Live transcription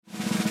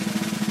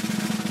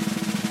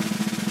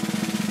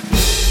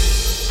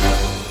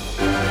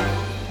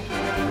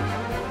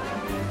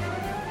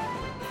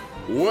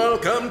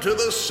welcome to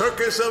the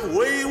Circus of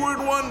Wayward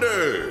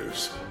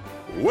Wonders.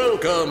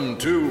 Welcome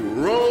to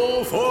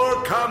Roll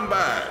for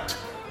Combat,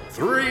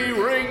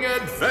 Three-Ring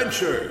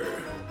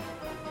Adventure.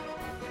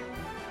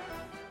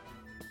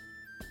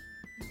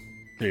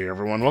 Hey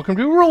everyone, welcome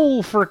to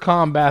Roll for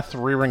Combat,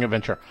 Three-Ring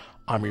Adventure.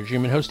 I'm your GM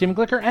and host, Steven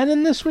Glicker, and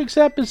in this week's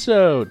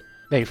episode,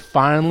 they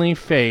finally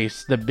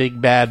face the big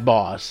bad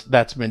boss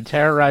that's been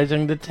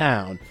terrorizing the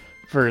town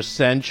for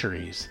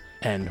centuries.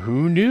 And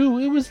who knew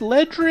it was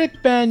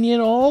Ledric Banyan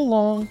all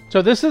along?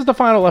 So this is the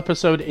final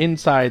episode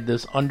inside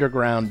this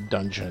underground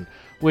dungeon,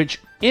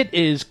 which it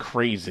is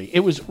crazy.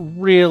 It was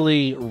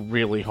really,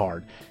 really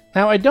hard.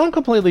 Now, I don't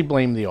completely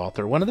blame the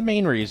author. One of the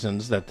main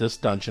reasons that this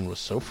dungeon was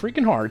so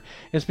freaking hard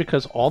is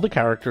because all the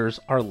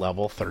characters are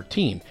level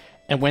 13.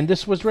 And when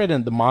this was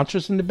written, the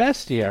monsters in the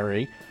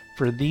bestiary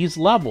for these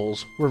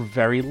levels were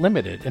very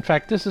limited. In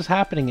fact, this is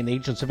happening in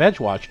Agents of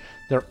Edgewatch.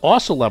 They're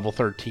also level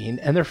 13,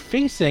 and they're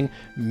facing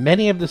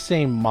many of the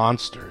same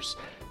monsters.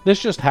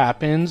 This just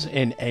happens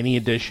in any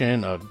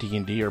edition of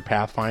D&D or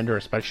Pathfinder,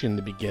 especially in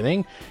the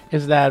beginning,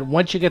 is that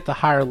once you get to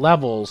higher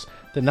levels,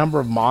 the number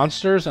of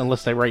monsters,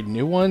 unless they write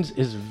new ones,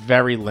 is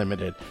very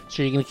limited.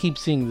 So you're going to keep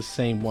seeing the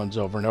same ones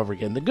over and over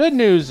again. The good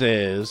news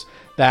is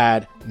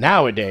that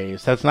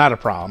nowadays, that's not a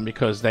problem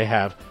because they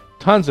have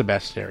tons of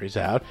bestiaries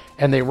out,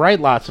 and they write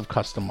lots of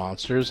custom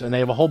monsters, and they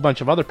have a whole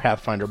bunch of other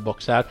Pathfinder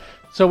books out.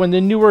 So in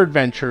the newer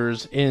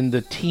adventures, in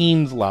the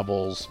teens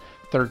levels,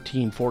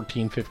 13,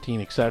 14, 15,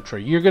 etc.,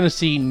 you're going to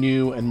see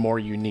new and more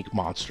unique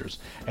monsters,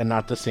 and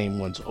not the same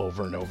ones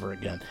over and over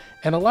again.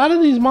 And a lot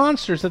of these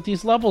monsters at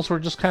these levels were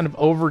just kind of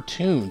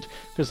overtuned,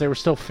 because they were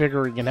still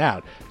figuring it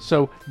out.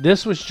 So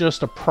this was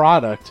just a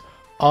product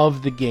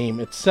of the game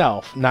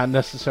itself, not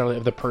necessarily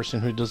of the person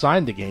who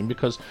designed the game,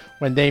 because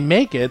when they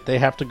make it, they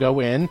have to go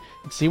in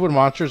and see what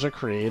monsters are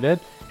created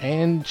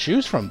and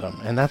choose from them,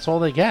 and that's all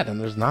they get, and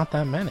there's not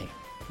that many.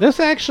 This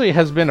actually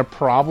has been a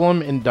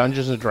problem in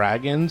Dungeons &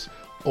 Dragons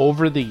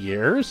over the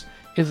years,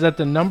 is that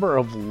the number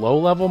of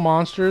low-level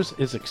monsters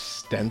is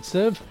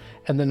extensive,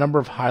 and the number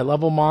of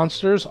high-level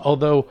monsters,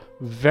 although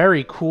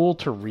very cool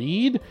to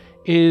read,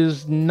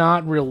 is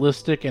not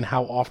realistic in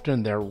how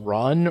often they're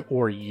run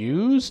or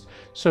used.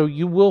 So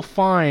you will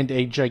find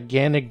a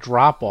gigantic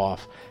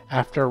drop-off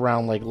after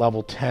around like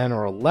level 10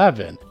 or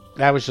 11.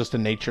 That was just the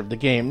nature of the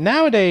game.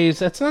 Nowadays,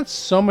 that's not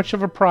so much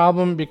of a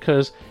problem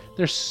because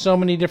there's so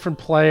many different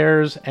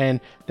players and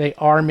they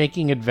are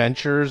making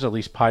adventures, at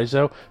least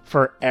Paizo,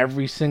 for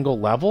every single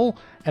level.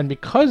 And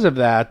because of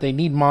that, they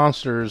need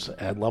monsters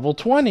at level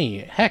 20.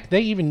 Heck,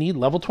 they even need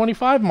level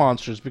 25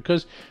 monsters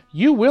because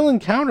you will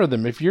encounter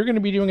them. If you're going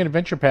to be doing an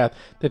adventure path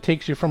that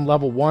takes you from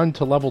level 1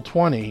 to level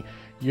 20,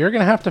 you're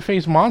going to have to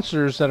face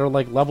monsters that are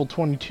like level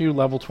 22,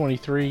 level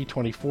 23,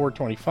 24,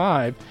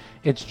 25.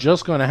 It's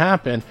just going to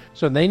happen.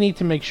 So they need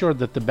to make sure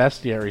that the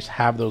bestiaries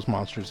have those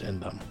monsters in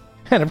them.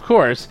 And of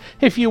course,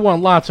 if you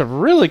want lots of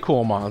really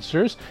cool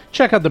monsters,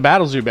 check out the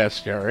Battlezoo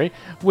Bestiary,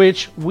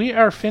 which we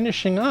are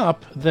finishing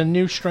up the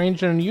new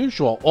Strange and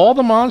Unusual. All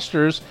the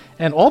monsters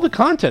and all the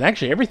content,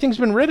 actually, everything's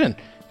been written.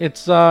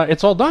 It's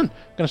all done.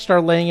 I'm going to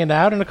start laying it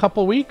out in a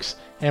couple weeks,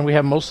 and we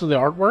have most of the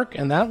artwork,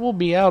 and that will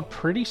be out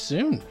pretty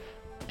soon.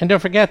 And don't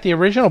forget the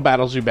original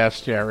Battlezoo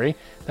Bestiary,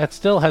 that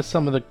still has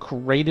some of the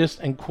greatest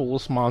and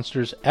coolest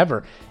monsters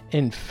ever.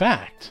 In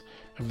fact,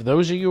 for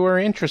those of you who are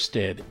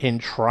interested in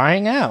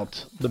trying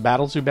out the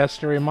Battlezoo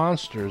Bestiary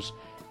monsters,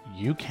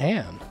 you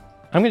can.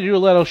 I'm going to do a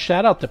little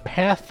shout out to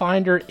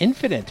Pathfinder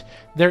Infinite.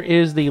 There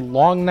is the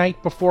Long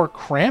Night Before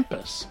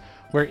Krampus,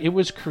 where it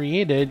was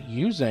created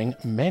using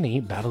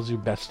many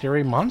Battlezoo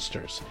Bestiary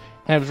monsters.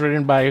 And it was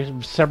written by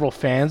several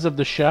fans of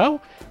the show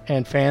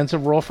and fans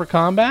of Roll for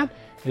Combat.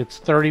 It's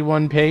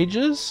 31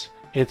 pages.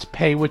 It's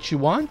pay what you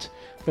want,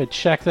 but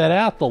check that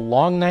out, the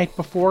Long Night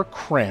Before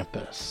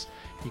Krampus.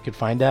 You can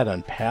find that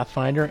on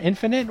Pathfinder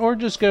Infinite, or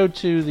just go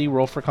to the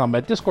Roll for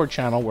Combat Discord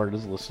channel where it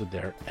is listed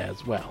there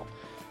as well.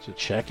 So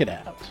check it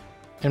out.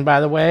 And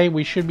by the way,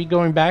 we should be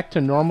going back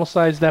to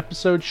normal-sized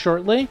episodes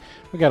shortly.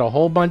 We got a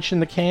whole bunch in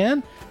the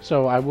can,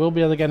 so I will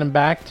be able to get them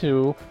back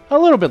to a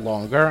little bit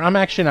longer. I'm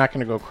actually not going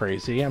to go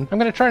crazy. I'm going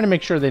to try to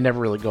make sure they never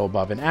really go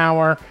above an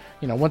hour.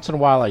 You know, once in a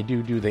while I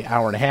do the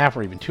hour and a half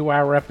or even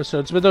 2-hour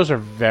episodes, but those are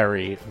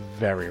very,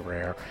 very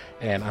rare,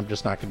 and I'm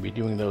just not going to be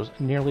doing those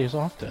nearly as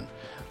often.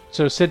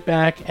 So sit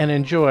back and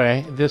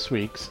enjoy this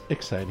week's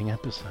exciting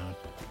episode.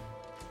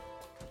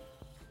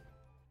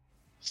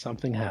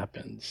 Something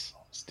happens.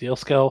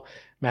 Steelskull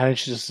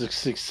manages to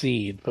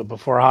succeed, but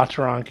before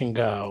Acheron can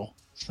go,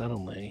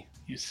 suddenly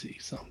you see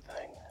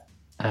something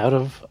out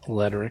of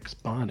Ledric's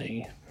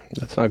body.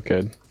 That's not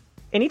good.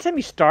 Anytime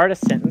you start a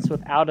sentence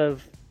with out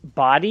of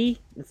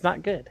body, it's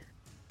not good.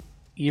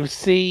 You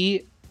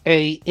see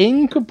a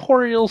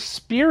incorporeal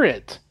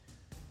spirit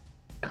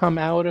come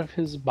out of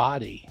his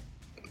body.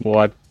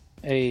 What?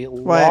 A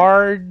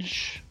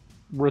large,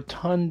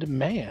 rotund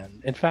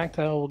man. In fact,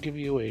 I will give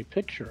you a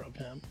picture of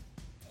him.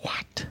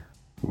 What?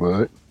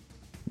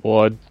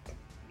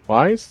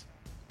 Wise?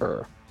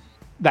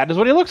 That is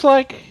what he looks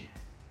like.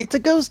 It's a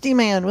ghosty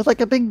man with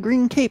like a big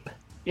green cape.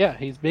 Yeah,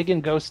 he's big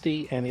and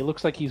ghosty, and he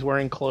looks like he's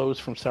wearing clothes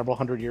from several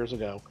hundred years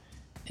ago.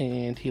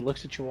 And he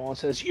looks at you all and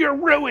says, "You're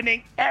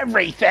ruining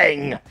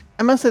everything!"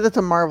 I must say that's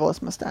a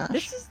marvelous mustache.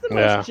 This is the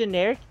Yeah. most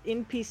generic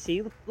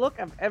NPC look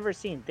I've ever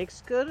seen.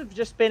 This could have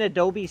just been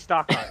Adobe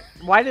stock art.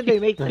 Why did they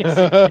make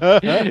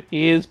this?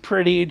 He is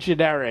pretty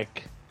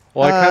generic.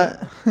 Well,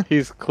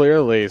 he's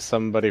clearly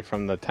somebody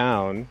from the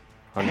town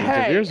hundreds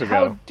of years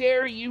How ago.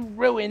 dare you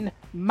ruin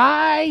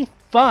my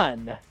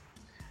fun?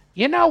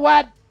 You know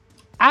what?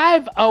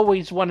 I've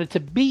always wanted to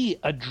be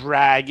a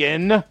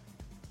dragon.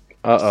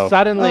 Uh-oh.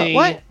 Suddenly,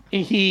 what?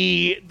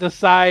 he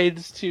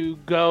decides to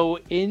go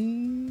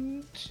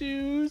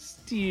into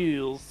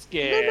Steel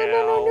Scale.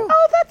 No.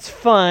 Oh, that's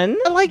fun.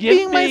 I like Give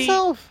being me-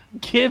 myself.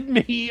 Give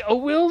me a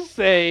will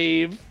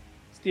save,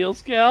 Steel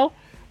Scale.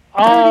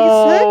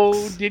 Oh,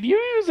 36? did you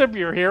use up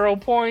your hero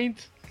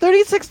point?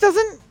 36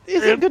 isn't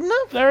good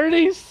enough.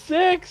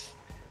 36?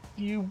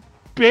 You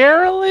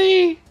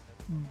barely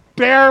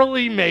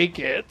make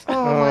it.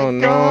 Oh my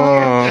no.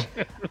 gosh.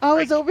 I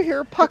was over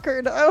here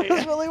puckered. I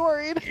was really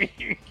worried.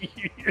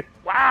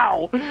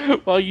 Wow.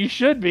 Well, you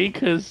should be,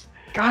 because,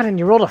 God, and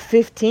you rolled a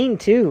 15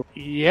 too.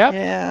 yep,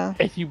 Yeah.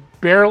 if you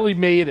barely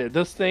made it,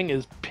 this thing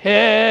is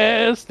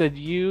pissed that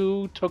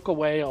you took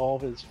away all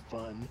of his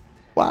fun.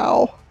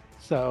 Wow.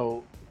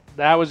 So,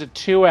 that was a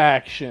 2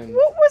 action.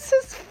 What was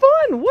his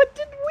fun? What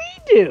did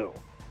we do?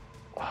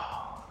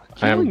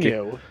 Killing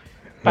you.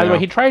 By the Yeah. way,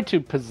 he tried to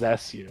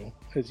possess you,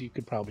 as you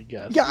could probably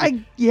guess.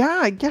 Yeah,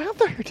 I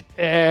gathered.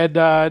 And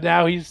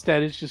now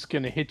instead is just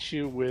going to hit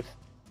you with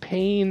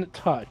Pain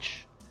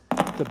Touch.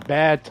 It's a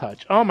bad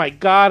touch. Oh my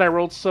god, I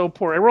rolled so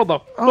poor. I rolled a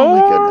 4. Oh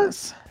my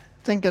goodness.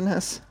 Thank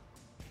goodness.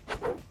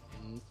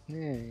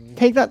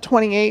 Take that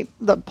 28,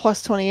 the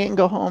plus 28, and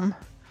go home.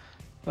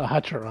 The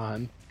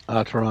Hutcheron.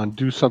 Atron,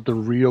 do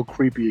something real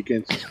creepy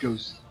against this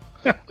ghost.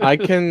 I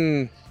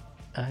can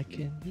I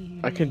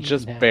can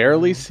just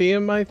barely see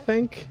him, I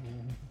think.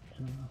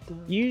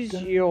 Use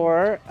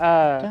your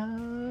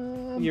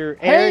Aridin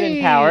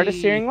power to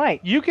Searing Light.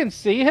 You can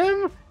see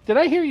him? Did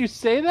I hear you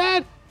say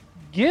that?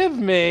 Give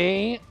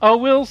me a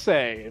will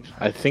save.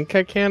 I think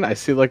I can. I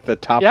see like the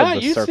top Yeah,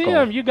 of the you circle. see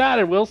him. You got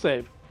it. Will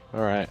save.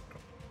 All right.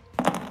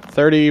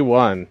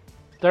 31.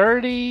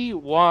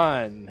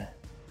 31.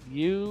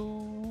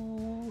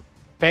 You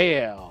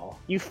fail.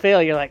 You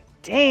fail. You're like,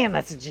 damn,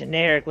 that's a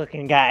generic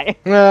looking guy.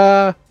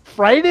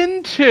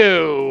 Frightened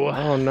 2.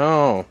 Oh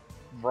no.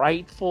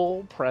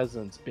 Rightful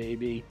presence,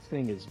 baby. This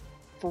thing is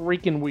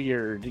freaking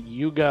weird.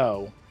 You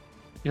go.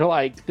 You're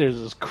like, there's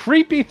this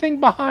creepy thing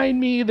behind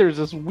me. There's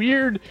this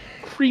weird,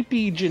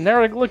 creepy,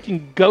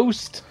 generic-looking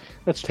ghost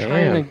that's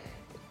trying to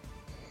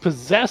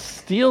possess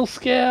Steel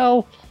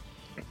Scale.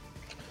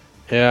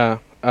 Yeah.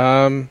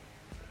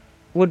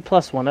 Would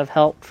 +1 have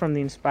helped from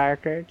the Inspire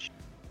Courage?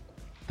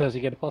 Does he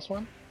get a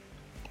 +1?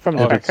 From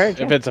the If Inspire it's,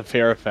 Courage, if yeah. it's a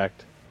fear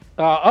effect.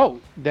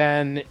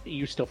 Then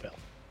you still fail.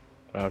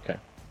 Okay.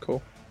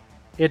 Cool.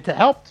 It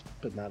helped,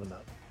 but not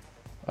enough.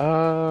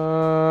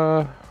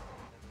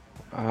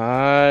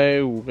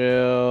 I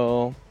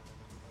will.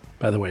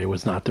 By the way, it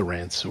was not the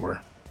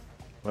Ransour.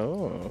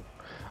 Oh.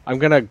 I'm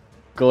gonna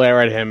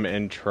glare at him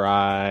and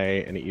try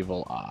an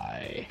evil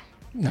eye.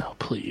 No,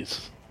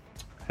 please.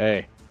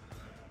 Hey.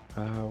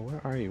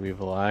 Where are you,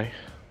 evil eye?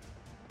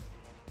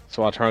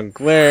 So Atron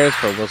glares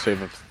for a will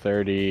save of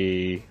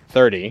 30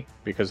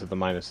 because of the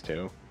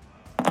 -2.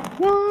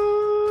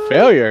 What?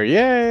 Failure,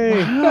 yay!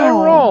 Did I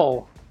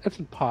roll? That's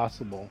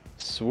impossible.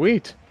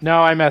 Sweet.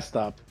 No, I messed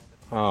up.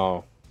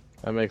 Oh,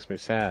 that makes me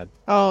sad.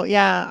 Oh,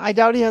 yeah. I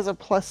doubt he has a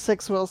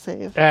 +6 will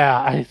save.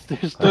 Yeah,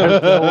 there's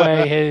no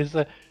way.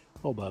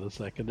 Hold on a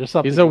second. There's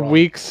something He's a wrong.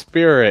 weak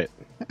spirit.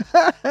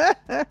 Hold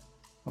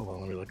on,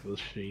 let me look at this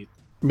sheet.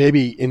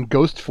 Maybe in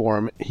ghost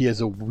form, he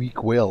has a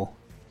weak will.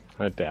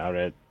 I doubt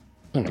it.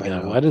 Oh my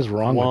god, what is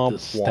wrong Womp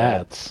with the womp.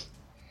 stats?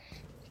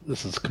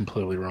 This is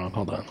completely wrong.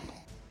 Hold on. Why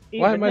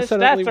Even am I his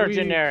suddenly stats are weak?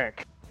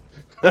 generic.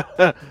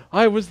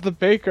 I was the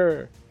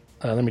baker.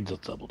 Let me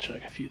just double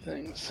check a few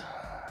things.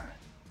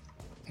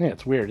 Yeah,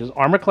 it's weird. His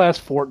armor class,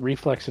 fort,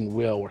 reflex, and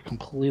will were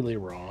completely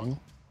wrong.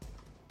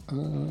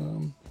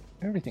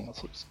 Everything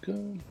else looks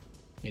good.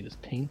 Made his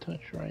pain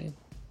touch right.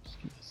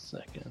 Just give me a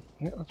second.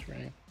 Yeah, that's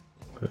right.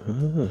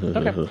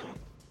 Okay.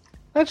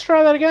 Let's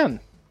try that again.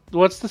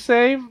 What's the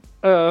save?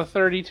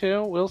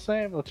 32 will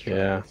save? Let's try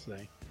Yeah. that.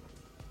 Say.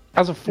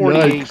 How's a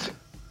 48? Yikes.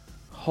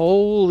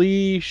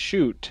 Holy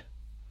shoot.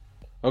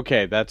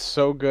 Okay, that's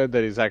so good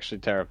that he's actually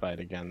terrified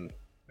again.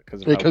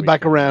 Because of It how comes weak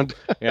back he is. around.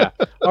 Yeah.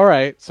 All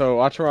right.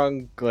 So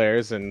Acheron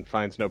glares and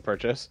finds no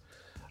purchase.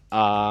 He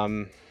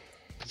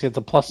has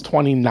a plus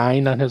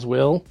 29 on his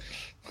will.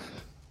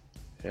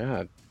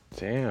 Yeah.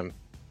 Damn.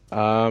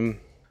 All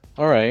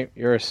right.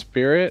 You're a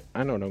spirit.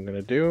 I know what I'm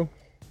gonna do.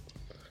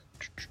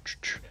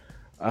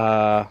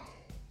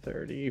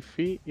 30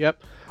 feet.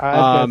 Yep. I've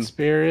got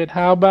spirit.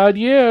 How about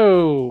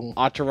you?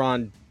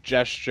 Acheron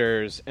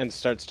gestures and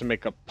starts to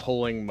make a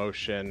pulling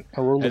motion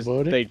A roll as of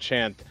voting? they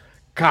chant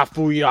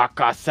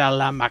Kafuyaka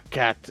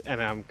Salamaket,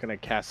 and I'm gonna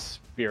cast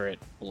Spirit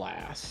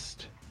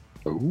Blast.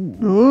 Ooh.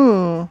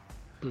 Ooh.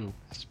 Boo.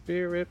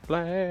 Spirit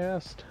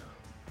Blast.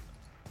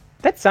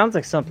 That sounds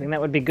like something that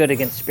would be good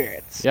against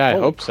spirits. Yeah, I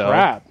Holy hope so.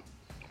 Crap.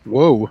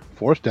 Whoa,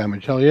 force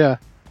damage. Hell yeah.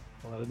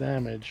 A lot of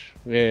damage.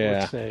 Yeah.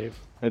 Quick save.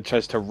 It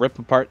tries to rip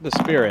apart the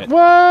spirit.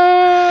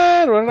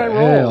 What? What did I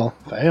roll?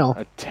 Fail.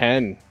 A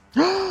 10.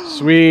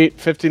 Sweet.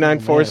 59 Man,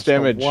 force it's the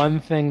damage. one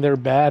thing they're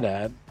bad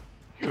at.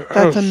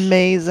 That's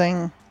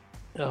amazing.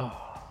 Oh,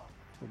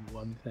 the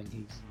one thing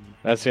he's.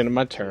 That's the end of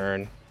my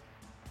turn.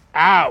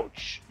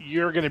 Ouch!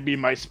 You're gonna be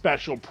my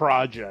special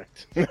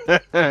project.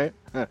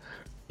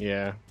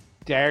 Yeah.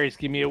 Darius,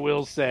 give me a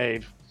will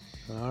save.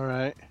 All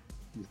right.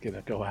 He's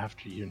gonna go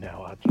after you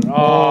now.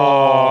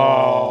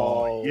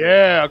 Oh,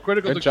 Yeah,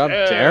 critical Good job,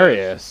 success.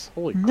 Darius.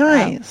 Holy crap.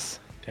 Nice.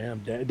 Damn,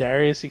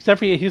 Darius. Except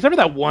for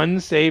that one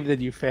save that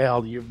you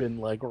failed, you've been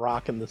like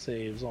rocking the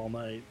saves all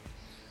night.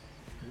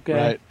 Okay.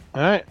 Right.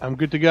 All right, I'm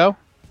good to go.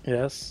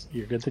 Yes,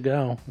 you're good to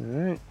go. All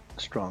right.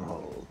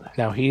 Stronghold.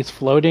 Now he's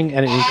floating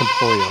and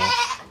incorporeal.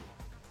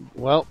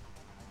 Well,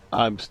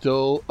 I'm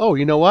still... Oh,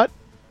 you know what?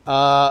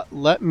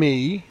 Let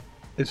me...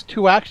 It's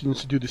 2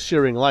 actions to do the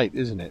Searing Light,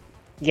 isn't it?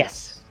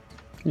 Yes.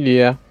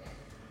 Yeah.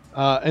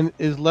 And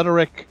is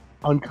Letteric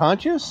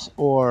unconscious,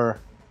 or...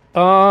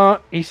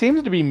 He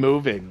seems to be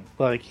moving.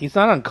 Like, he's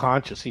not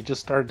unconscious. He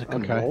just started to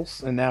Okay.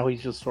 convulse, and now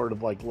he's just sort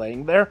of like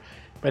laying there.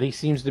 But he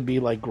seems to be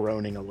like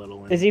groaning a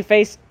little. Is he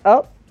face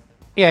up?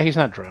 Yeah, he's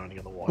not drowning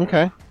in the water.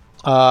 Okay.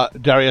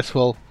 Darius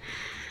will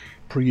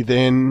breathe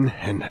in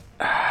and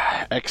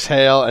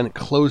exhale and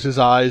close his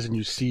eyes, and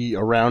you see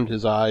around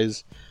his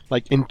eyes,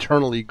 like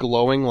internally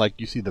glowing, like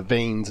you see the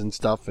veins and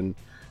stuff, and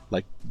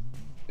like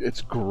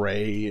it's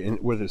gray and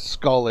where his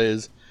skull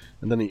is,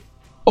 and then he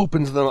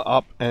opens them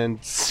up,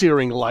 and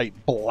searing light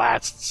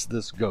blasts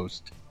this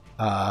ghost.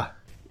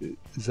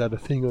 Is that a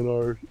thing on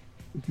our?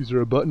 Is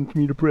there a button for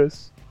me to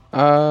press?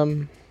 Not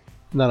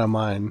on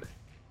mine.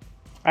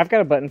 I've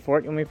got a button for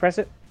it. You want me to press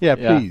it? Yeah,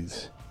 Yeah.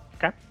 please.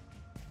 Okay.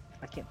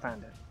 I can't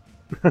find it.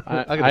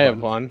 I got a I have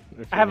button. one.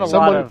 if I have you a need.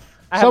 lot of.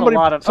 I have somebody, a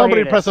lot of. somebody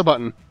here it press is. a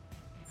button.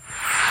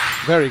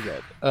 Very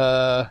good.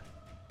 I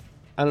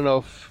don't know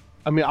if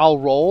I'll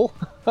roll.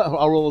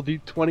 I'll roll a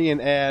d20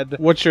 and add.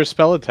 What's your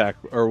spell attack,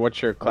 or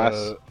what's your class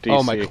DC?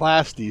 Oh, my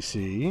class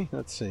DC.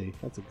 Let's see.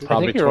 That's a good.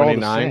 Probably I think you're all the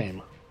 29.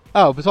 same.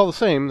 Oh, if it's all the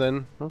same,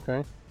 then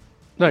okay.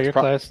 No, your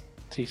pro- class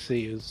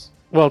TC is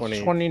well, 20.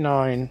 it's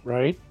 29,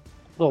 right?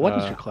 Well, what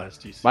is your class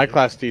DC? My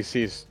class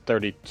DC is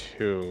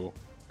 32,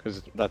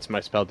 because that's my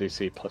spell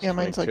DC plus Yeah,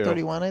 mine's like 22.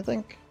 31, I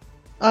think.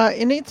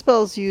 Innate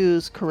spells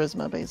use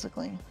charisma,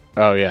 basically.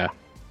 Oh, yeah.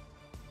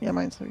 Yeah,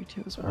 mine's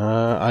 32 as well.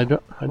 I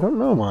don't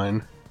know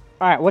mine.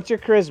 All right. What's your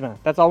charisma?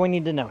 That's all we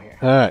need to know here.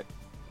 All right.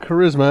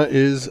 Charisma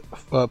is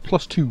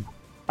 +2.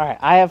 All right.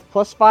 I have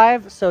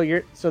 +5,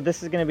 so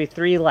this is going to be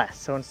 3 less.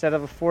 So instead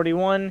of a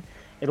 41,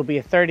 it'll be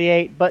a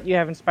 38. But you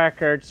have Inspire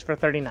Courage for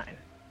 39.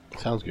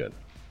 Sounds good.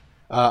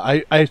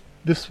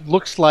 This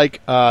looks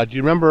like. Do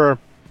you remember?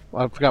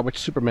 I forgot which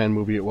Superman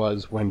movie it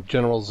was when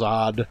General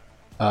Zod,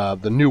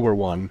 the newer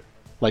one,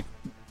 like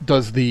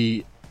does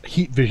the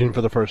heat vision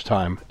for the first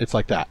time. It's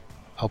like that.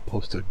 I'll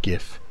post a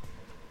GIF.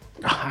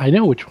 I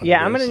know which one.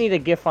 Yeah, it I'm is. going to need a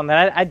GIF on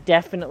that. I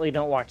definitely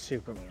don't watch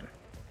Superman.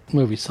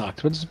 Movie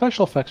sucks, but the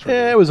special effects were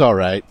Yeah, good. it was all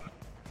right.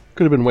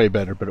 Could have been way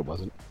better, but it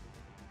wasn't.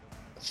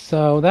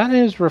 So that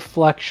is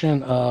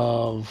reflection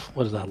of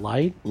what is that?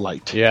 Light?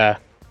 Light. Yeah.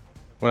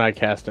 When I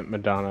cast it,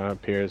 Madonna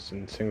appears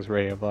and sings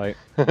Ray of Light.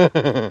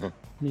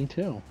 Me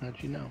too. How'd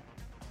you know?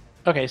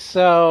 Okay,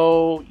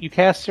 so you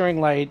cast Searing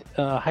Light,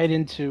 height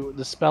into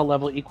the spell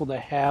level equal to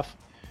half.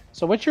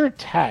 So what's your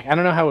attack? I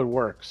don't know how it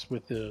works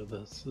with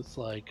this. It's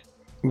like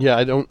Yeah,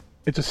 I don't.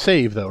 It's a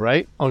save though,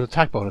 right? Oh, an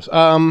attack bonus.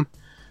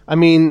 I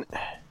mean,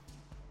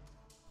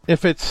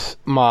 if it's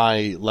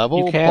my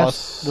level you cast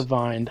plus,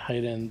 Divine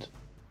heightened.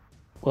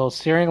 Well,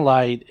 Searing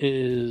Light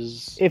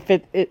is If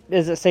it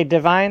does it say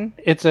divine?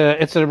 it's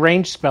a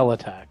ranged spell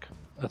attack.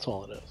 That's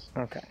all it is.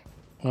 Okay.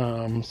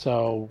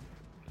 So,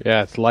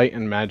 Yeah, it's light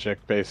and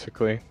magic,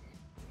 basically.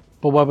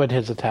 but what would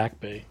his attack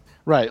be?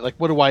 right? Like,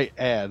 what do I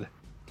add?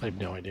 I have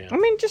no idea. I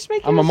mean, just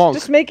make it. I'm a monk.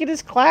 Just make it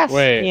his class.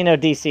 Wait. You know,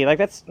 DC. Like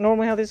that's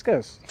normally how this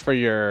goes. For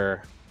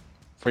your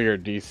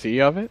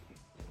DC of it?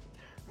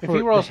 If For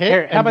he rolls, the hit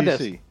here, how about and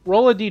this? DC.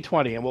 Roll a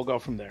d20 and we'll go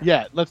from there.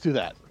 Yeah, let's do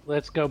that.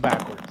 Let's go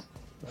backwards.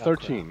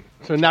 13.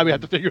 So now we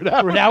have to figure it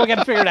out. Now we got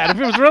to figure it out. If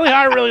it was really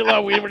high or really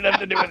low, we wouldn't have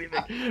to do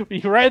anything. Be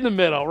right in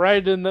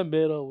the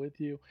middle with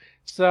you.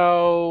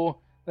 So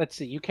let's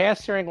see. You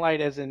cast Searing Light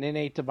as an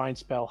innate divine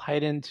spell,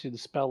 heightened to the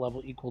spell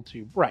level equal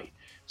to right.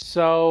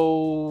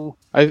 So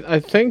I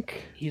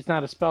think he's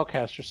not a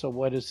spellcaster. So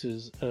what is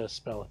his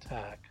spell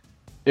attack?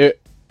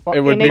 it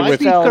Well, would be innate with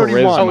spells-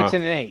 31. Oh, charisma. it's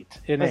an innate. As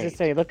I Innate.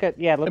 say, look It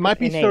might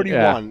be innate.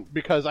 31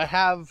 because I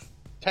have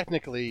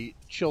technically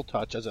Chill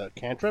Touch as a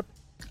cantrip.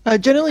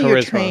 Generally, you're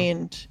Charisma.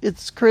 trained.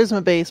 It's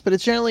charisma based, but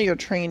it's generally you're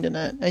trained in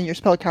it, and your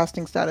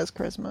spellcasting stat is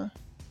charisma.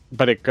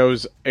 But it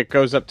goes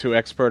up to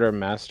expert or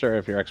master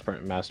if you're expert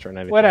and master in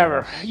anything. Whatever.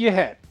 else. You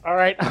hit. All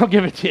right. I'll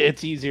give it to you.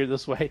 It's easier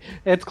this way.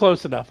 It's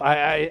close enough.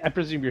 I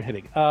presume you're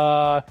hitting.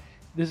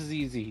 This is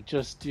easy.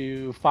 Just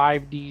do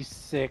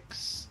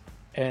 5d6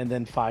 and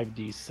then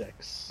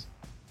 5d6.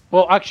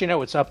 Well, actually,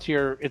 no. It's up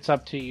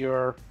to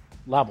your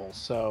level.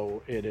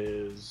 So it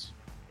is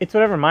It's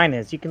whatever mine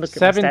is. You can look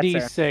at my stats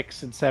there.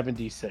 7d6 and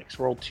 7d6.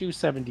 Roll 2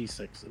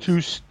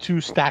 7d6s.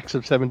 Two stacks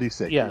of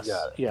 76. Yes, You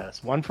got it.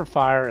 yes. One for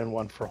fire and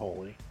one for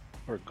holy,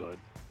 or good.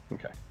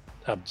 Okay.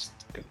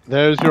 Good.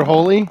 There's your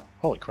holy.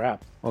 Holy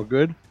crap! Oh,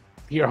 good.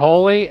 You're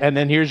holy, and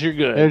then here's your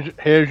good.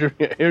 Here's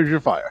your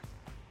fire.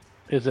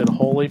 Is it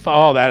holy?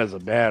 Oh, that is a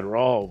bad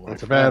roll.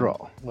 It's a bad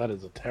roll. That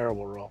is a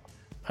terrible roll.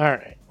 All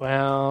right.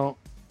 Well,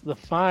 the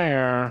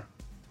fire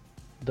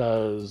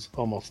does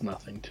almost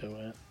nothing to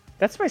it,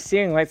 That's why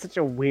Searing Light's such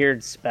a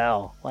weird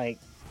spell. Like,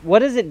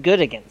 what is it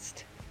good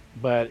against?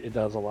 but it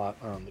does a lot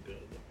on the good.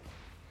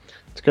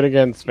 It's good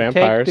against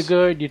vampires. You take the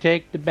good, you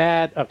take the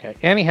bad. Okay.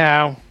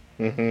 Anyhow,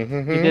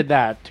 Mm-hmm. you did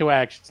that. 2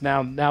 actions.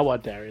 Now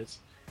what, Darius?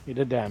 You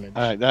did damage.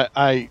 All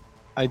right.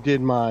 I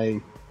did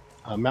my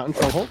mountain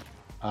stronghold.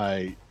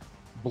 I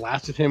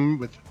blasted him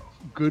with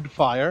good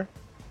fire.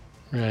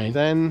 Right.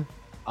 Then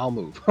I'll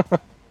move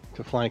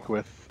to flank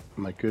with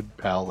my good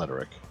pal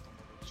Lederick.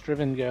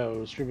 Striven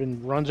goes.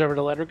 Striven runs over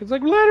to Lederick. It's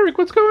like, Lederick,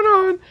 what's going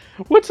on?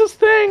 What's this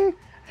thing?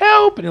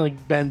 Help! And he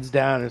like bends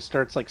down and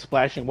starts like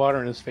splashing water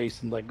in his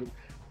face and like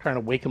trying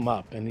to wake him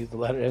up. And he's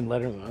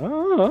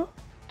Lederick.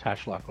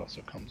 Tashlock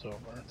also comes over.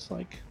 It's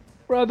like,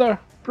 brother,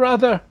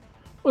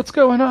 what's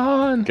going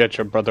on? Get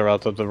your brother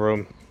out of the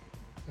room.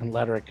 And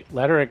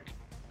Lederick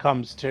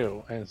comes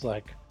too, and it's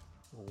like,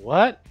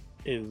 what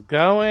is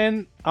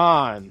going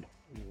on?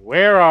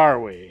 Where are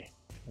we?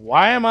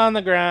 Why am I on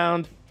the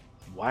ground?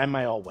 Why am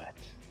I all wet?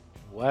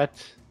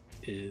 What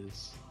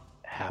is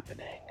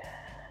happening?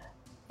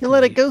 You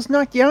let a ghost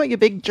knock you out, you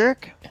big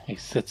jerk. He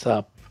sits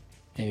up,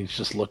 and he's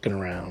just looking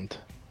around,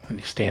 and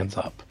he stands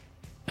up.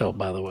 Oh,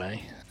 by the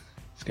way,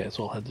 these guys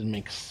all had to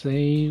make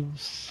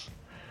saves.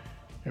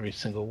 Every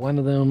single one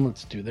of them.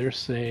 Let's do their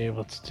save.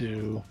 Let's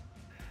do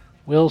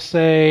will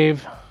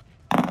save.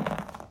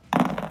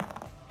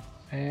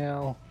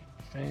 Fail.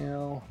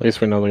 At least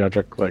we know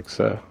Lederick likes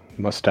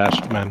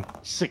mustached men.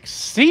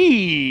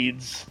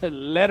 Succeeds!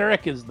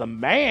 Lederick is the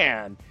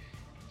man!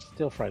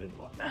 Still frightened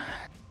one.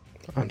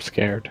 I'm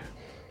scared.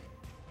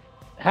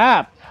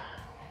 Hap!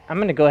 I'm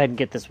going to go ahead and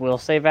get this will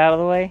save out of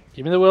the way.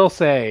 Give me the will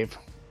save.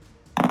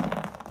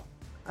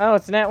 Oh,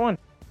 it's a nat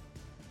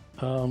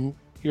 1.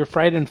 You're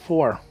frightened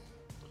 4.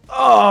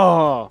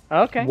 Oh!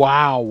 Okay.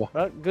 Wow.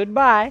 Well,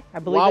 goodbye. I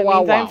believe that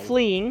means I'm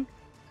fleeing.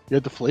 You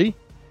had to flee?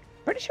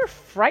 Pretty sure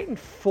frightened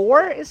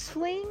 4 is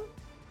fleeing?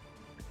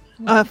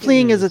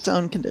 Fleeing is its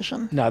own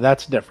condition. No,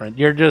 that's different.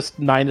 You're just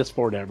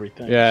 -4 to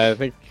everything. Yeah, I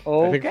think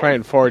Okay.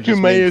 Frightened 4 just You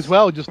may means- as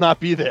well just not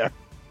be there.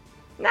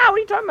 No, what are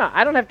you talking about?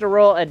 I don't have to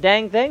roll a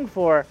dang thing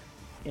for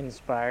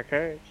Inspire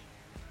Courage.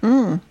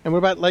 Mm. And what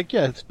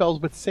about,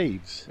 spells with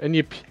saves? And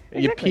you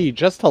Exactly. pee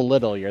just a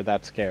little, you're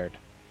that scared.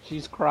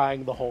 She's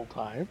crying the whole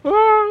time.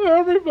 Oh,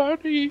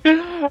 everybody!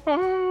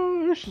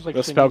 Oh, she's like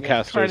The singing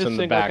spellcasters trying to in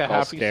the sing back like a all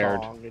happy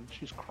scared. song, and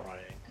she's crying.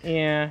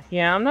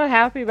 Yeah, I'm not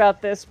happy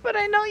about this, but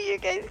I know you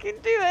guys can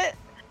do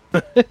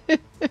it.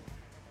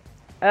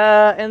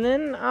 And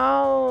then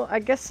I'll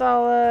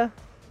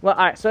well,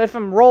 alright, so if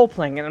I'm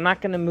role-playing it, I'm not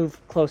going to move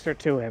closer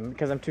to him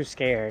because I'm too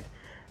scared.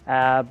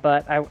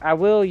 But I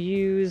will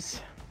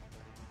use...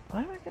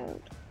 What am I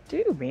going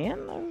to do, man?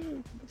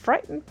 I'm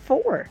frightened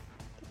 4.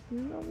 What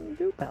am I going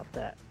to do about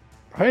that?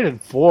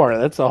 Frightened 4.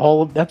 That's a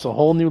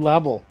whole new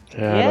level.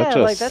 Yeah,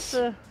 like that's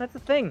a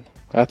thing.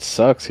 that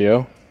sucks,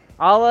 yo.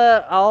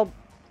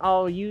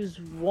 I'll use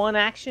one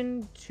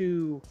action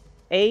to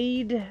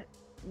aid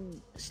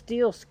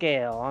Steel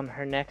Scale on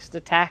her next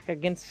attack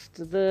against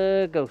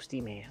the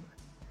ghosty man.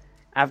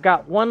 I've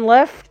got one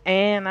left,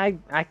 and I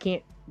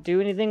can't do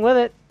anything with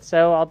it,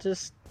 so I'll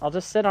just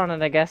sit on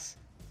it, I guess.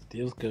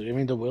 Deal's good. I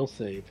mean, the will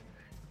save.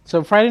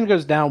 So frightened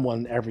goes down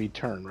 1 every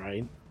turn,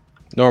 right?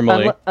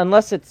 Normally.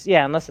 Unless it's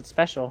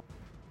special.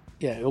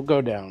 Yeah, it'll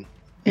go down.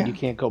 Yeah. And you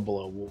can't go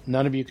below.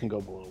 None of you can go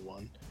below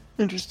 1.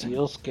 Interesting.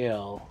 Steel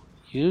Scale.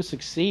 You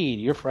succeed.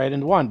 You're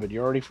frightened 1, but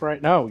you're already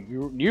frightened. No,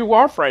 you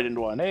are frightened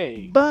 1.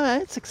 Hey.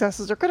 But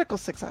successes are critical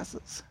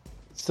successes.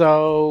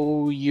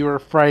 So you're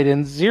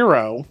frightened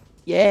 0.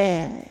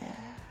 Yeah.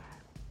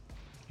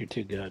 You're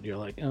too good. You're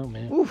like, oh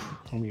man, Oof.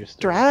 I'm used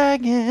to it.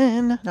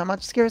 Dragon. Not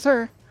much scares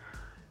her.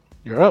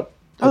 You're up.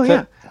 Oh That's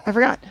yeah, it. I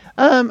forgot.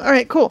 All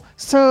right, cool.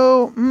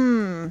 So,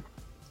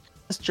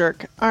 this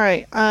jerk. All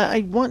right,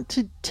 I want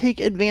to take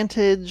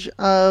advantage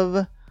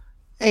of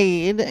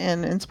aid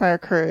and inspire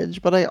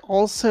courage, but I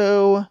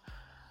also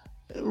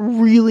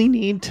really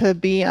need to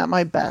be at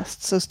my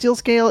best. So Steel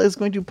Scale is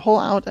going to pull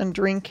out and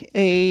drink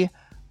a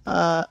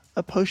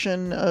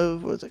potion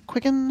of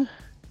quicken?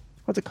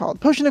 What's it called?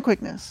 Potion of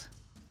quickness.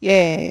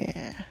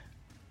 Yeah.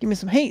 Give me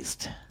some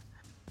haste.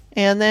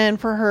 And then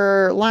for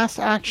her last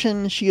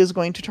action, she is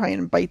going to try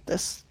and bite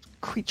this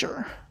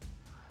creature.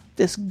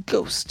 This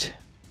ghost.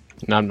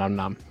 Nom nom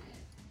nom.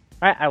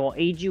 Alright, I will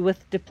aid you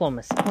with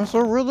diplomacy. That's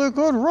a really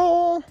good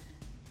roll.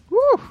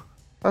 Woo!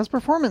 That's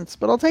performance,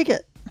 but I'll take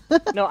it.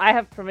 No, I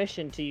have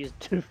permission to use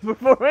 2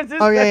 performances.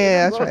 Oh,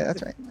 yeah, that's right.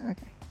 Okay.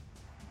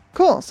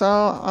 Cool.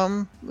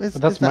 So But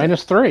that's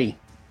 -3.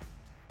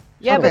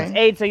 Yeah, but Okay. it's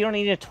 8, so you don't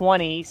need a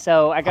 20.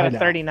 So I got I a know.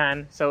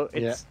 39, so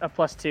it's a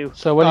 +2.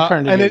 So what are you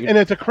trying to and do?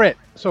 it's a crit,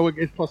 so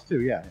it's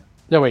 +2. Yeah.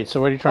 No, wait.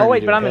 So what are you trying Oh to wait,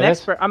 do? but I'm an hit it?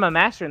 expert. I'm a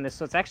master in this,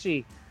 so it's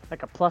actually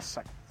like a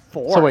 +4.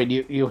 So wait,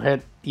 you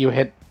hit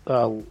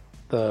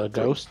the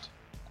ghost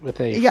with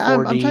a yeah,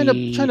 40... I'm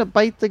trying to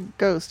bite the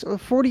ghost.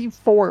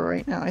 44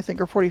 right now, I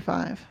think, or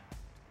 45.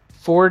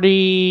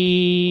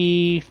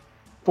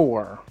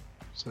 44.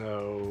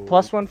 So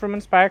 +1 from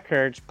Inspire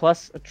Courage,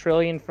 plus a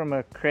trillion from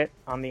a crit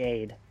on the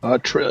aid. A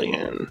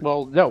trillion.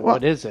 Well, no.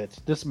 What is it?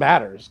 This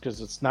matters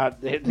because it's not.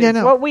 Yeah,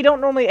 no. Well, we don't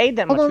normally aid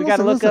that much. Hold on, We got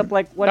to listen, look up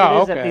like what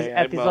Oh, it is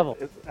at these levels.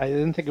 I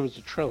didn't think it was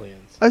a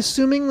trillions.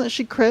 Assuming that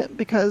she crit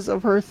because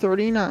of her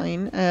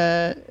 39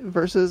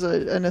 versus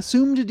an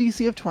assumed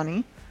DC of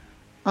 20,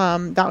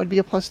 that would be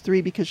a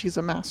 +3 because she's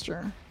a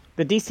master.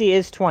 The DC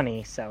is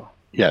 20, so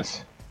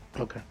Yes.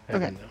 Okay. I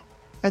Okay. didn't know.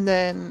 And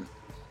then,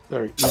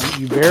 Sorry,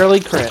 you barely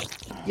crit.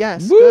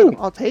 yes, Woo! good,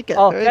 I'll take it.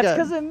 oh, Very that's good.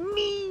 because of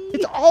me.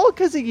 It's all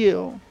because of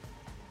you.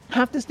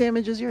 Half this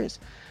damage is yours.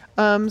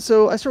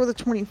 So I start with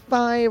a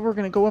 25. We're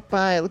going to go up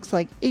by, it looks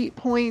like, 8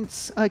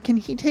 points. Can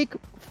he take...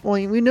 Well,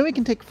 we know he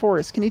can take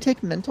force. Can he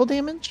take mental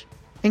damage?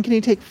 And can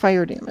he take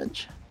fire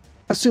damage?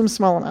 Assume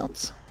small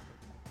amounts.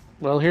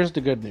 Well, here's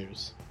the good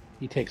news.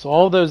 He takes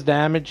all those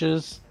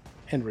damages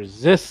and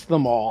resists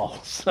them all.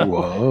 So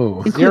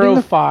Whoa. 0 Including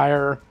the-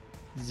 fire,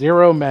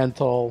 0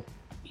 mental.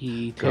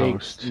 He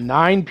takes Ghost.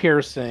 9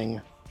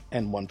 piercing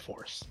and 1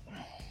 force.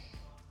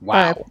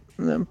 Wow.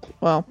 And then,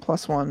 well,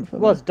 +1 for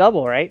Well, it's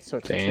double, right? So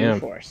it's a Damn. 2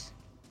 force.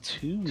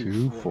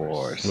 2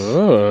 force.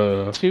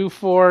 2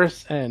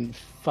 force and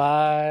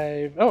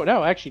 5. Oh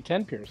no, actually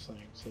 10 piercing.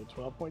 So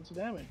 12 points of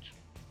damage.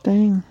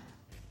 Dang.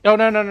 Oh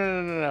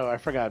no! I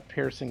forgot.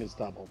 Piercing is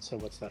doubled. So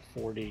what's that?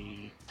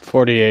 40.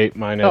 48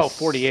 minus. Oh,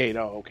 48.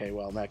 Oh, okay.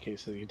 Well, in that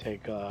case, so you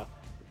take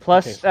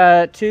Plus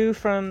 2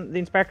 from the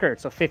Inspire Courage,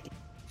 so 50.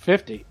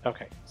 50.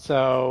 Okay,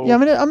 so Yeah,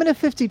 I'm gonna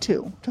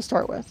 52 to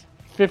start with.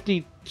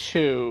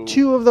 52.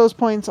 2 of those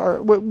points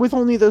are with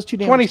only those 2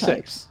 damage 26.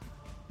 types.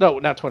 No,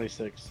 not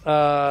 26.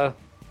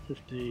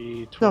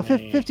 50. 20. No,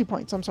 50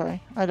 points. I'm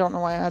sorry. I don't know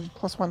why I had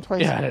 +1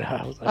 twice. Yeah, I don't know.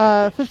 I was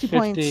like, 50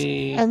 points,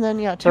 50, and then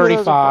 2 of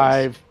those are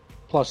force. 35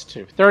 plus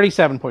 2.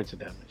 37 points of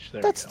damage.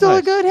 There That's we go. still a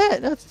Nice. good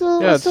hit. That's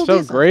still Yeah, it's still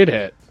decent. great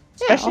hit.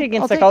 Especially I'll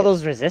against take like all it.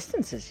 those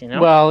resistances, you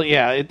know? Well,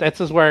 yeah, that's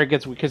just where it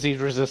gets because he's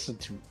resistant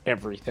to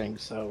everything,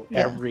 so Yeah.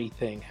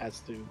 everything has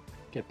to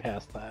get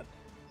past that,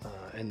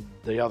 and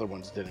the other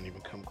ones didn't even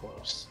come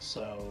close.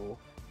 So,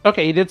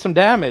 okay, he did some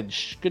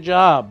damage. Good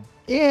job.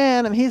 Yeah,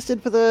 and I'm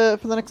hasted for the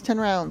next 10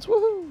 rounds.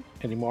 Woohoo!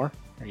 Any more?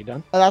 Are you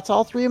done? That's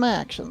all 3 of my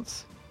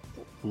actions.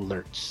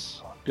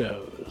 Lurtz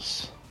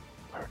goes.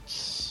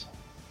 Lurtz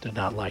did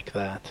not like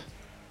that.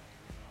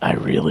 I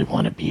really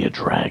want to be a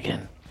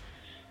dragon.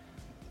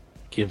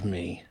 Give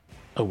me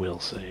a will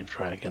save,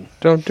 dragon.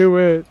 Don't do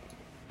it.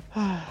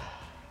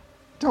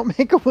 Don't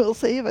make a will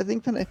save. I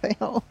think then I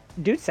fail.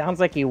 Dude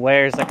sounds like he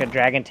wears like a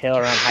dragon tail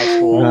around high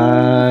school.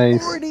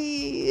 Nice.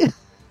 40.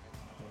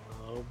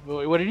 Oh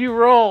boy, what did you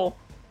roll?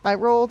 I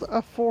rolled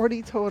a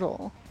 40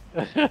 total.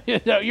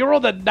 No, you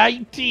rolled a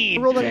 19.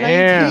 I rolled a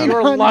Damn. 19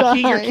 You're on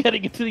lucky die. you're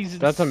getting into these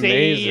That's insane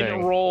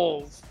amazing.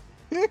 rolls.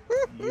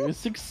 You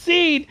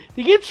succeed.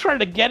 He keeps trying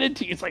to get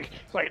into you. It's like,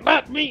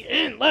 let me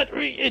in, let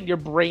me in. Your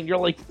brain, you're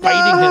like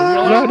fighting him.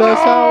 You're like, Let us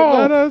out.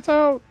 Let no, us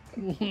out.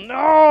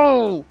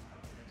 no.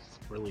 He's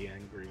really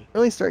angry.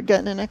 Really start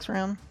getting it next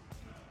round.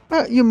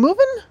 Oh, you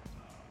moving?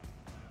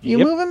 You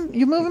Yep. moving?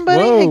 You moving,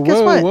 buddy? Whoa, Hey, guess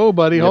whoa, what? whoa,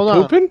 buddy. You Hold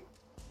on. pooping?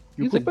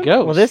 You He's a pooping?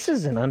 ghost. Well, this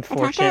is an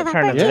unfortunate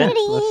turn of Yeah.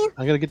 events.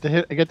 I gotta get to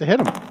hit. I get to hit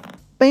him.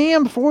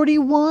 Bam!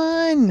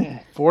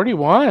 41.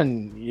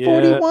 41. Yeah.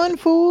 41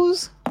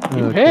 fools.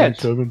 You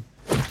hit.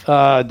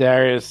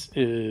 Darius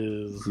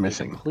is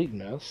Missing. a complete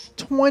mess.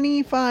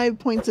 25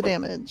 points of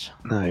damage.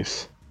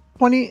 Nice.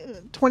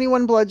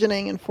 21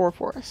 bludgeoning and 4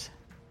 force.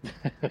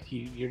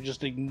 You're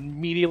just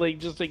immediately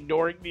just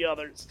ignoring the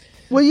others.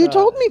 Well, you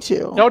told me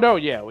to. No,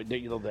 yeah,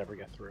 you'll never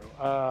get through.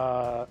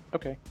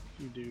 Okay,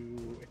 you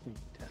do, I think,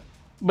 10.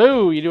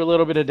 Boo, you do a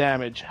little bit of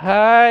damage.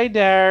 Hi,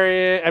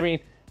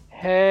 Darius.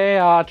 Hey,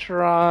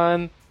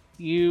 Atron.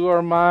 You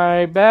are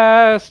my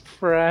best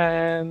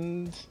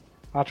friend.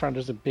 Atron,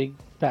 there's a big,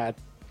 fat,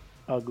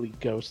 ugly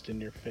ghost in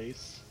your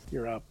face.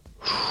 You're up.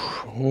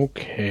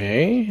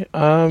 Okay.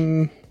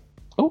 Oh,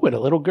 and a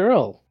little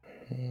girl.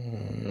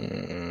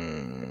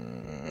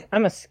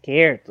 I'm a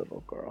scared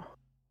little girl.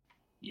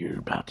 You're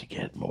about to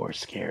get more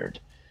scared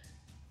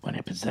when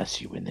I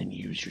possess you and then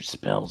use your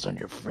spells on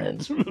your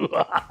friends.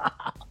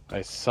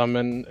 I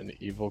summon an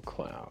evil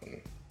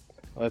clown.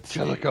 Let's see.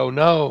 Jellico,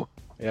 no.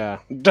 Yeah.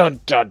 Dun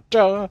dun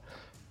dun.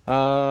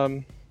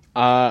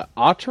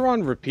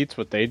 Acheron repeats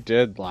what they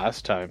did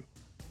last time,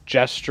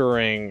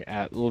 gesturing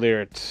at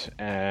Lirt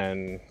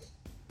and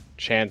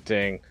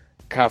chanting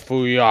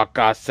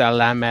 "Kafuyaka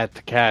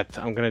Salamet Ket."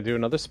 I'm gonna do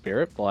another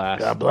spirit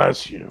blast. God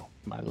bless you.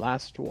 My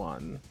last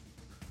one.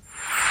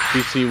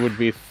 DC would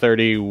be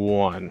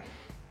 31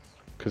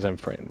 because I'm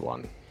frightened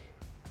 1.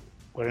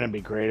 Wouldn't it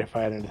be great if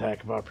I had an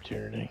attack of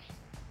opportunity?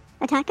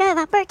 Attack of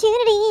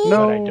opportunity.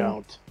 No. But I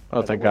don't. Oh,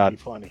 But thank it would God. be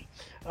funny.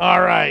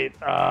 All right.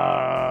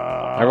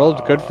 I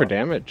rolled good for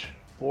damage.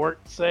 Fort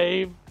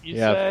save, you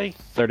Yeah, say?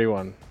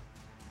 31.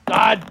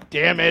 God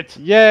damn it.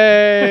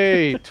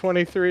 Yay!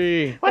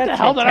 23. What the That's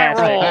hell did I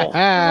fantastic. roll?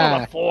 I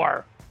rolled a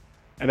 4.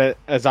 And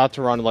as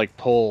Ataran like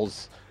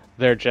pulls,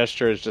 their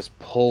gesture is just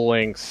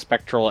pulling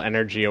spectral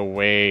energy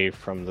away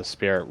from the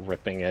spirit,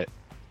 ripping it.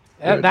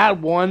 That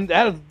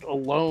is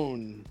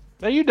alone.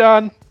 Are you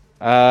done?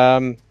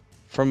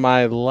 For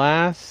my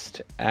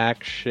last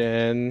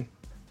action,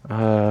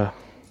 trying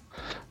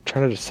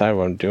to decide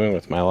what I'm doing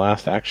with my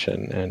last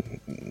action,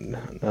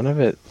 and none of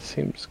it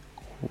seems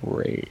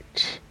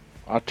great.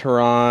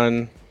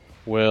 Ataran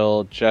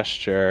will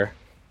gesture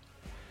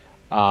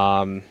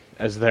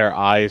as their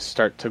eyes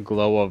start to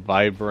glow a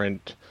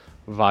vibrant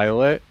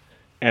violet,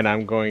 and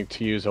I'm going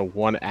to use a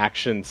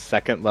 1-action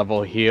 2nd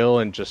level heal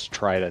and just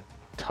try to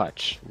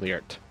touch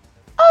Leert.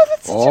 Oh,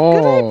 that's such a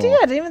good Oh. idea. I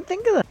didn't even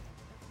think of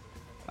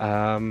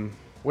that.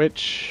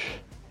 Which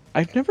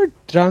I've never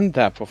done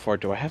that before.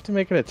 Do I have to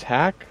make an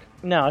attack?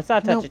 No, it's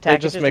not touch Nope. attack. Or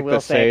It's just just make a will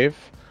the save?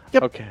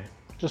 Yep. Okay.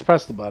 Just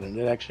press the button.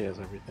 It actually has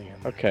everything in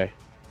there. Okay.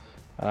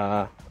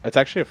 It's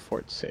actually a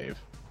fort save.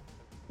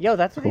 Yo,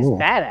 that's what he's Cool.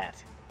 bad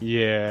at.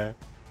 Yeah.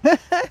 One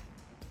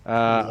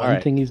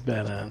Alright. thing he's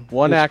bad at.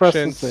 1 Just press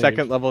action, the save.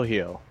 2nd level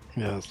heal.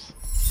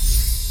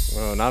 Yes.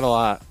 Oh, not a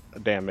lot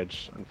of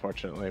damage,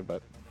 unfortunately,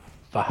 but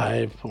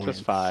 5 points.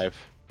 just 5.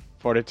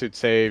 Fortitude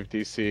save,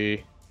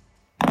 DC.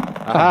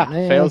 Aha!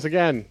 man. Fails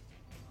again.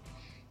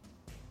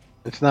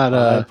 It's not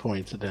 5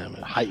 points of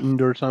damage.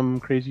 heightened or some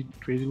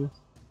craziness.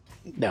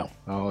 No.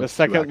 Oh, The it's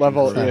 2nd not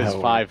level gonna- is how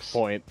it 5 works.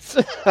 points.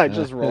 I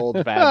just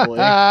rolled badly.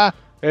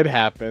 It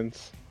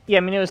happens. Yeah,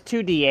 I mean, it was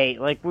 2d8.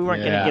 Like, we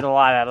weren't going Yeah. to get a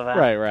lot out of that.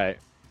 Right.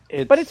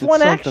 But it's one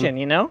something. action,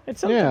 you know?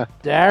 It's something. Yeah.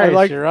 Darius,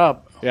 like- you're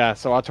up. Yeah,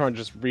 so Ataran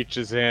just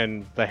reaches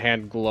in, the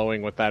hand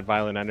glowing with that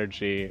violent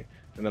energy,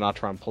 and then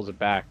Ataran pulls it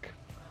back.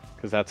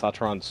 Because that's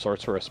Ataran's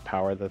sorceress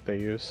power that they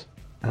use.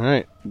 All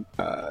right.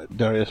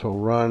 Darius will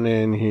run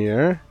in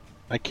here.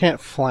 I can't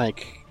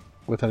flank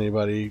with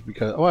anybody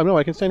because no,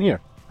 I can stand here.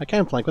 I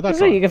can flank with that.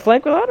 So you can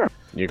flank without her.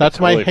 You That's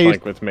can my totally haste-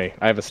 flank with me.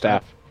 I have a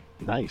staff.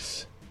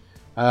 Nice.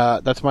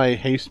 That's my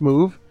haste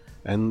move,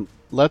 and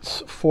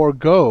let's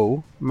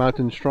forego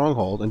Mountain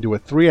Stronghold and do a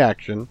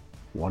 3-action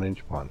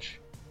 1-inch punch.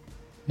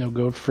 No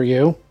goat for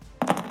you.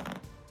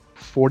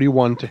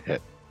 41 to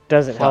hit,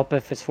 Does it help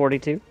if it's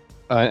 42?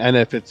 and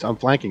if I'm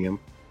flanking him,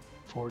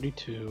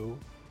 42.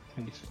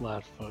 And he's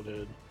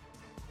flat-footed.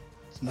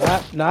 It's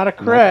not a not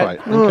crit.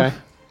 quite. Okay.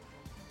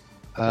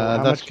 how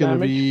That's much going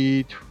to damage?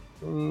 be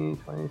 20,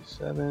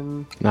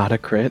 27, Not a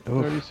crit.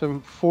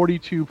 37,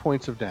 42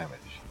 points of damage.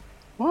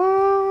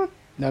 What?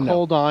 No.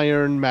 Cold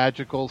iron,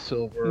 magical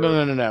silver.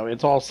 No.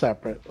 It's all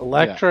separate.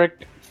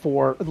 Electric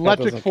 4. that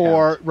Electric doesn't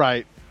 4, count.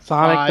 right.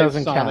 Sonic 5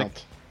 doesn't Sonic.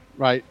 count.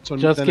 Right. So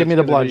Just then give me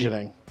it's the gonna be-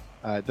 bludgeoning.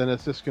 Then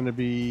it's just going to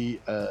be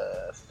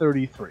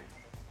 33.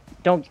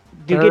 Don't you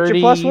get your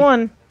plus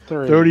 1?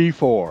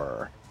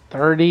 34.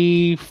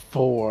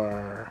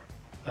 34.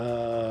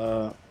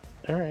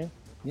 Alright.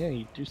 Yeah,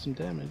 you do some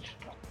damage.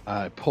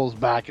 Pulls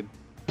back and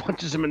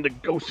punches him into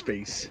ghost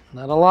face.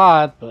 Not a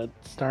lot, but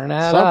it's starting to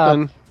add up.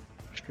 Something.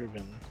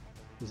 Striven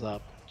is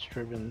up.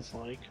 Striven's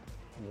like,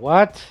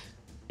 what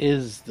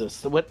is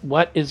this?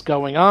 What is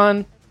going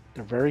on?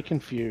 They're very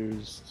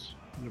confused.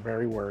 They're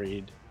very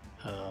worried.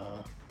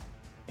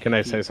 Can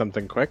I say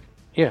something quick?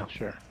 Yeah,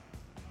 sure.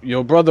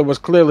 Your brother was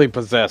clearly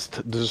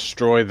possessed.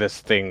 Destroy this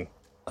thing.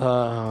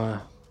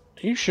 Are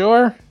you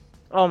sure?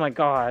 Oh my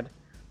god.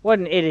 What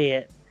an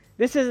idiot.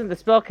 This isn't the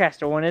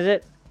spellcaster one, is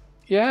it?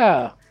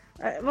 Yeah.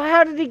 Well,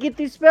 how did he get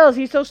these spells?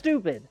 He's so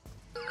stupid.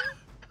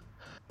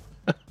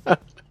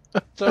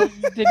 So,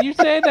 did you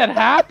say that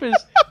Hap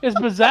is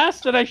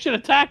possessed and I should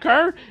attack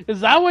her?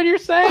 Is that what you're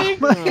saying?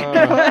 Because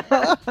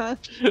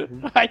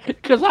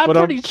I'm But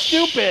I'm- pretty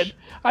stupid.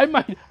 I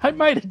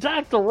might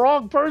attack the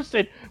wrong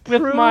person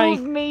with Prove my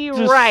me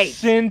right.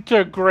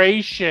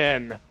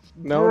 disintegration.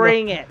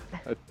 Bring it.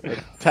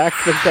 Attack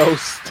the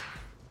ghost.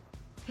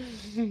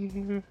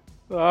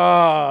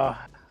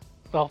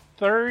 So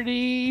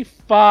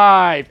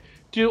 35.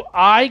 Do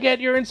I get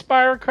your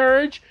Inspire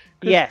Courage?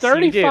 'Cause Yes, you do.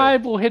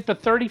 35 will hit, the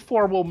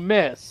 34 will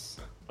miss.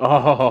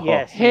 Oh.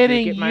 Yes. do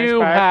hitting get my you,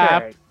 Inspired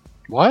Hap. Courage.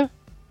 What?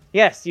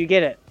 Yes, you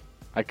get it.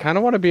 I kind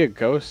of want to be a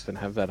ghost and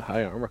have that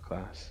high armor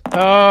class.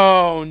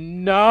 Oh,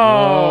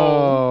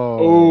 no.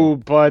 Oh,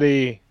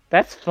 buddy.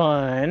 That's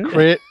fun.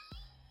 Crit.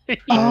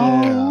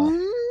 Oh,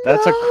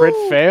 That's a crit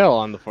no. fail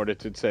on the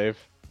fortitude save.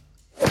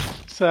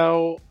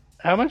 So,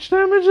 how much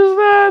damage is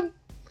that?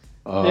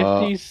 Uh,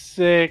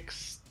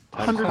 56.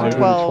 112.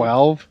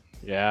 112.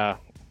 Yeah.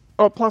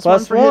 Oh, plus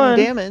Plus 1 for hidden 1.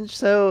 damage,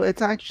 so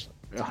it's actually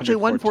 114.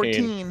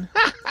 114.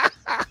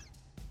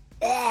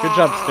 Good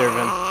job,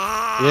 Sturvin.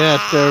 Yeah,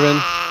 Sturvin.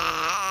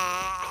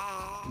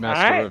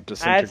 Master Alright, of I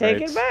Disintegrates.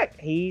 take it back.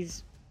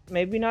 He's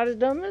maybe not as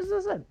dumb as I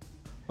said.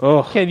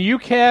 Oh. Can you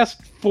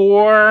cast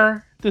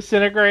 4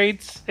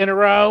 disintegrates in a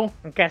row?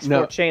 And cast No.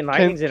 4 chain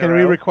lightnings in a Can row.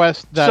 we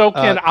request that? So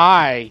can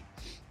I.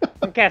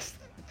 And cast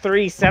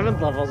 3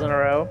 7th levels in a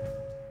row.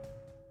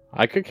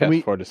 I could cast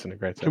we- 4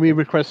 disintegrates. I Can we think.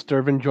 request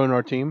Sturvin join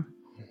our team?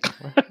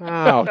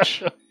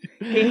 Ouch.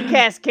 Can he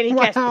cast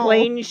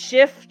plane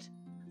shift?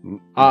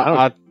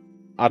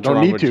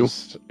 Atron need would to.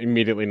 just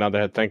immediately nod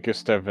their head. Thank you,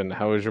 Sturvin.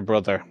 How is your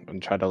brother?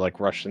 And try to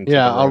rush into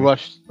Yeah, the I'll room.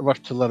 rush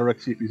to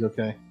Letterick, see if he's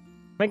okay.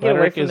 Might get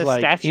away Frederick from is the like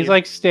statue.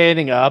 he's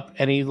standing up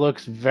and he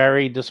looks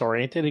very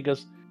disoriented. He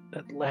goes,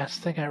 "That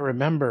last thing I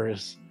remember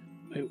is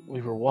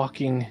we were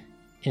walking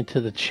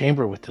into the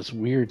chamber with this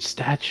weird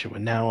statue,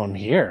 and now I'm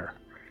here.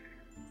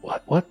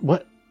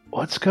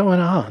 What's going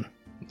on?"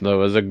 There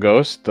was a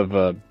ghost of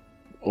a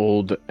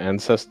old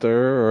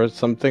ancestor or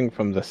something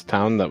from this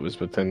town that was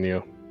within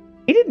you.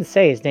 He didn't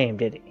say his name,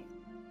 did he?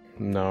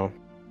 No.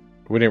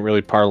 We didn't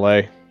really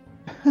parlay.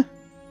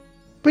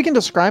 We can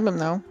describe him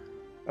though.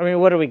 I mean,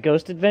 what are we,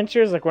 ghost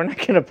adventures? We're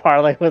not gonna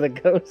parlay with a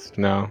ghost.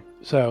 No.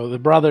 So the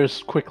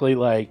brothers quickly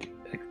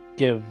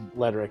give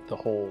Ledric the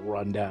whole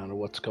rundown of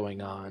what's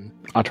going on,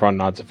 Atron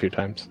nods a few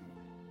times.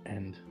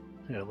 and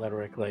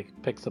Ledric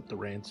picks up the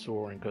rain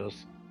sword and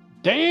goes,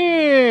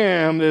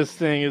 "Damn, this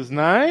thing is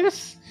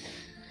nice.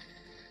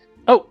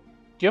 Oh,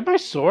 do you have my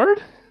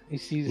sword?" He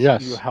sees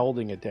Yes. you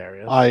holding it,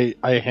 Darius. I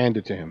hand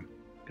it to him.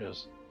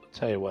 Goes, "I'll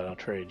tell you what, I'll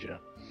trade you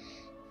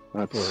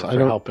That's for I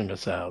don't. helping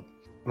us out."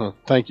 Oh,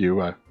 thank you,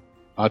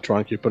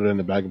 Atron. Can you put it in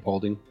the bag of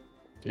holding?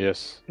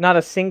 Yes. Not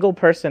a single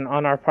person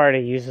on our party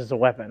uses a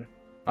weapon.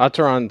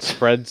 Atron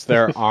spreads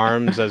their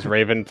arms as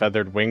raven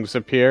feathered wings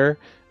appear,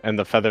 and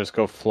the feathers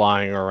go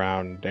flying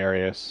around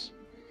Darius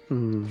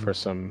for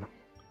some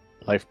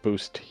life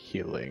boost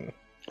healing.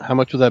 How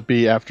much will that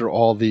be after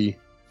all the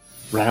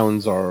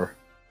rounds are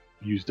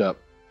used up?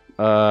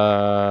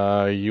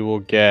 You will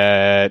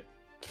get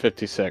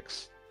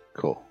 56.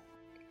 Cool.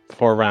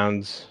 4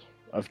 rounds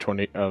of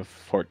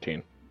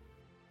 14.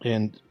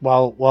 And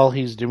while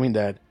he's doing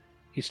that,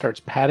 he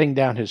starts patting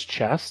down his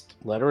chest.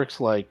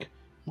 Ledric's like,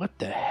 "What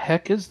the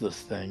heck is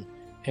this thing?"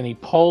 And he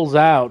pulls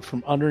out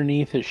from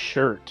underneath his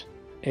shirt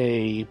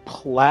a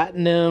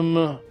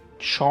platinum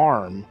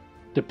charm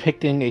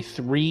depicting a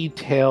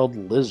 3-tailed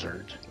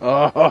lizard.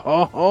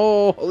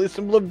 Oh, holy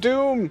symbol of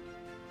doom!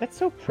 That's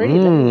so pretty.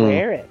 Let me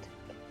wear it.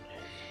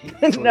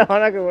 No, I'm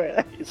not gonna wear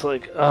that. It's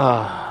like,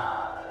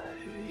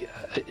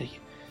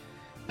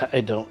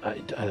 I don't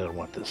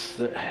want this.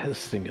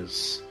 This thing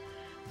is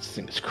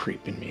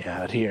creeping me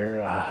out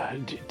here.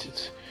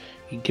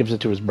 He gives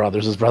it to his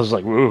brothers. His brothers are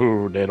like,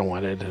 "Ooh, they don't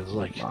want it." It's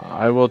like,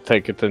 I will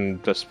take it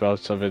and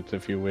dispose of it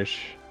if you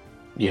wish.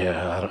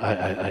 yeah,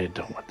 I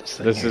don't want this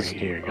thing. This Here, is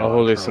here you a go,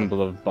 holy throw it.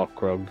 symbol of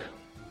Balkrog.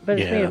 But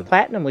it's made Yeah. of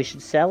platinum. We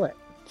should sell it.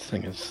 This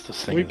thing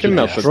We is can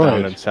melt it nasty.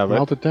 down and sell it.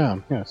 Melt it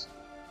down. Yes.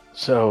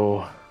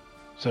 So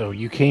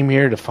you came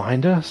here to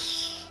find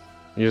us?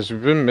 Yes,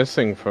 we've been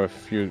missing for a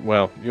few.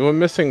 Well, you were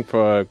missing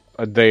for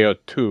a day or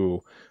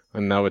two,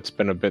 and now it's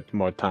been a bit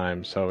more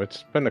time, so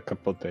it's been a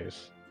couple of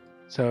days.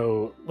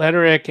 So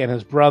Ledric and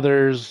his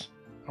brothers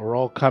are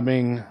all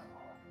coming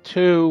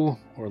to,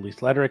 or at least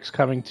Ledric's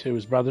coming to.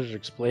 His brothers are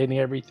explaining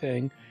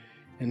everything.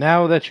 And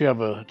now that you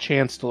have a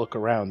chance to look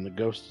around, the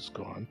ghost is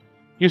gone.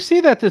 You see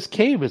that this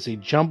cave is a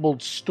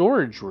jumbled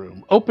storage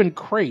room. Open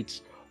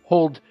crates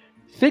hold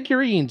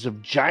figurines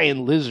of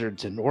giant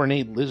lizards and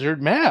ornate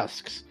lizard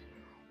masks.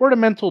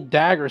 Ornamental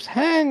daggers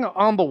hang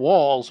on the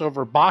walls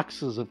over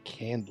boxes of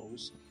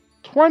candles.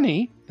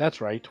 20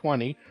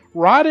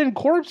 rotten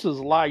corpses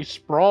lie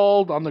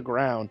sprawled on the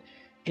ground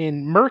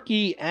in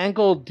murky,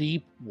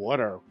 ankle-deep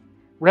water.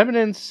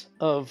 Remnants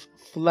of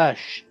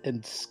flesh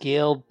and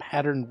scaled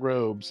patterned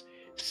robes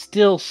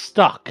still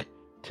stuck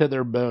to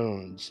their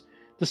bones.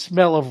 The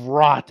smell of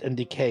rot and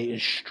decay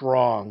is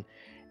strong,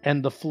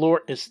 and the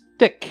floor is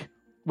thick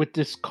with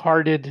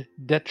discarded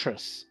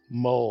detritus,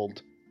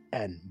 mold,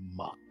 and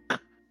muck.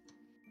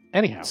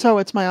 Anyhow, So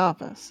it's my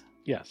office.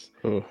 yes.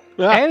 Ooh.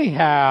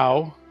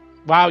 Anyhow,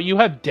 wow, you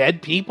have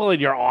dead people in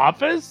your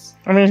office?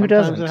 I mean, who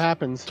Sometimes doesn't? it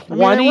happens. I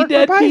mean, I 20 work for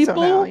dead Paizo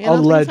people? now, you know,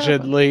 things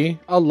Allegedly.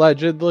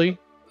 Allegedly.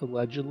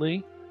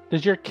 Allegedly.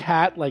 Does your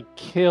cat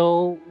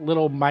kill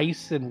little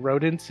mice and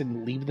rodents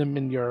and leave them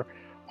in your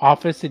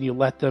office, and you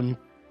let them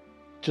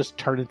just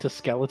turn into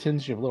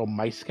skeletons? You have little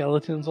mice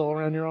skeletons all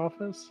around your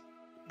office?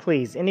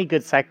 Please, any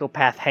good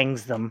psychopath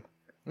hangs them.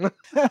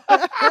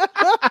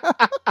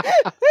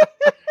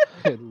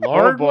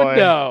 Lord boy. would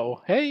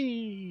know.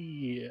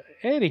 Hey,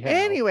 anyhow.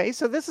 Anyway,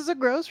 so this is a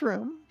gross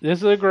room. This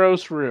is a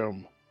gross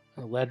room.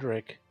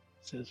 Ledric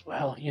says,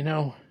 "Well,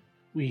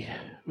 we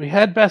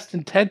had best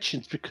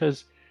intentions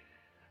because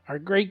our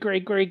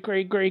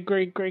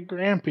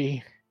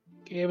great-great-great-great-great-great-great-grampy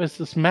gave us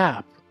this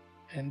map.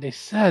 And they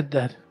said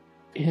that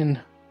in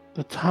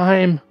the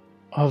time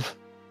of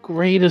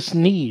greatest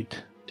need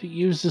to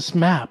use this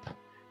map,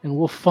 and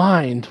we'll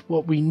find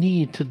what we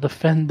need to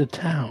defend the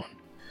town."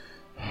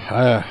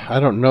 I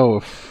don't know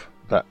if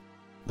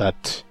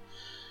that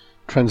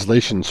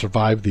translation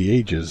survived the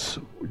ages.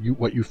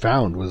 What you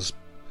found was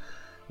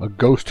A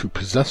ghost who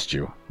possessed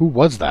you. Who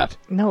was that?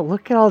 No,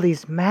 look at all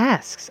these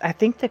masks. I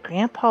think that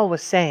Grandpa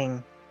was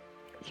saying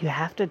you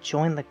have to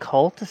join the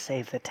cult to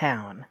save the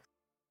town.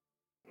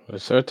 I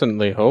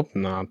certainly hope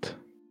not.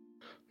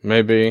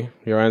 Maybe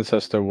your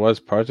ancestor was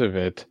part of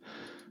it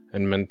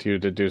and meant you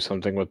to do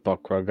something with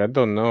Buckrug. I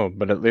don't know,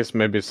 but at least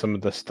maybe some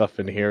of the stuff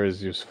in here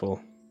is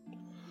useful.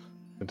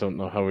 I don't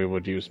know how we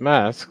would use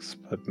masks,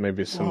 but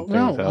maybe something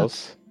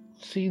else.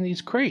 Seeing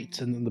these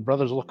crates, and then the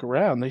brothers look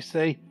around. They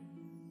say,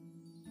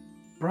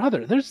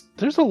 "Brother,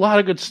 there's a lot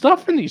of good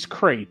stuff in these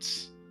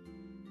crates,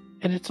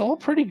 and it's all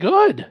pretty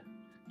good."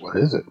 What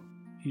is it?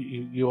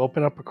 You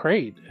open up a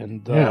crate,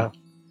 and Yeah.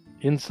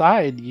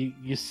 inside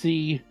you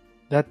see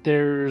that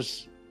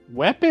there's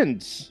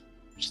weapons,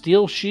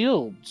 steel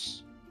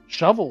shields,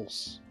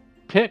 shovels,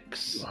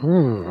 picks,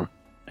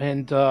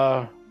 and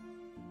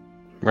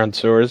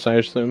Ransours, I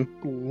assume.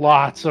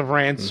 lots of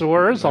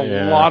Ransours,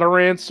 Yeah. a lot of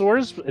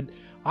Ransours. And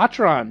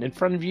Atron, in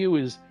front of you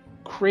is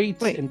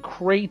crates Wait. and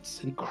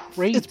crates and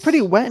crates. It's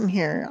pretty wet in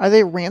here. Are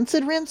they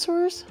rancid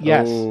Ransours?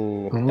 Yes,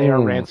 Oh. they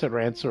are rancid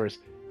Ransours.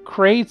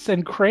 Crates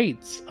and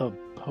crates of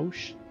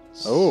potions.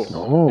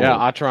 Oh. Yeah,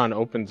 Atron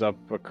opens up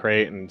a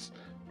crate and is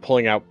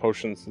pulling out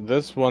potions.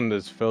 This one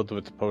is filled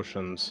with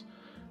potions.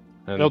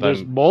 And No,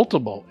 there's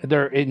multiple.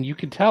 And you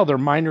can tell they're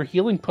minor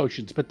healing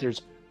potions, but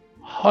there's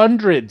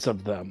hundreds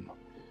of them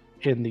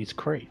in these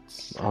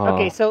crates.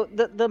 Okay, so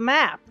the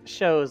map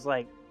shows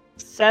like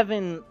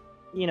 7,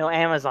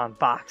 Amazon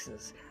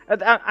boxes.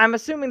 I'm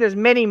assuming there's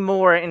many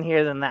more in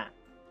here than that.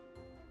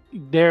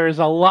 There's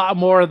a lot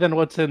more than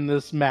what's in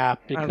this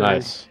map because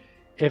Nice.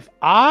 if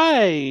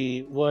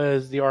I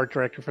was the art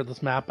director for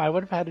this map, I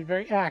would have had it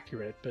very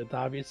accurate, but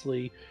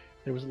obviously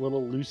there was a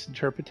little loose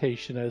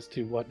interpretation as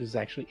to what is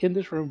actually in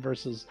this room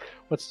versus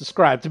what's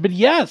described. But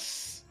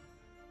yes!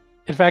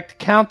 In fact,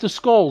 count the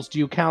skulls. Do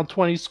you count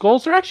 20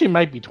 skulls? There actually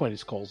might be 20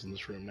 skulls in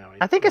this room now.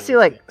 I think I see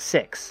like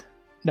 6.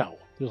 No,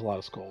 there's a lot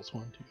of skulls.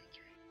 1, 2,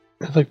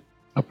 3. It's like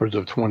upwards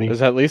of 20.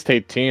 There's at least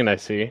 18, I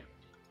see.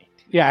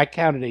 Yeah, I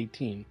counted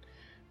 18.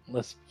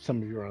 Unless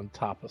some of you are on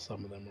top of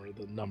some of them, or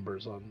the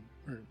numbers on...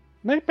 Or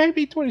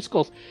maybe 20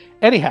 skulls.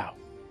 Anyhow,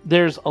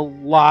 there's a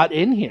lot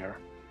in here.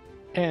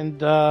 And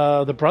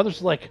the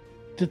brothers are like,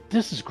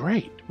 this is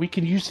great. We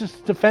can use this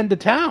to defend the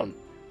town.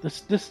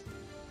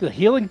 The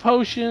healing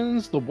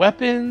potions, the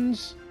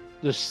weapons,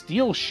 the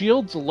steel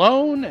shields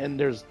alone, and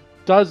there's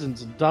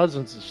dozens and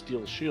dozens of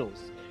steel shields.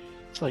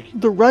 It's like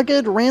The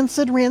rugged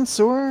rancid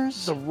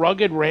Ransours? the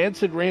rugged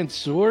rancid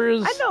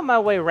Ransours. I know my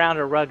way around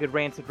a rugged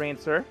rancid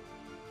rancer.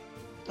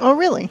 Oh,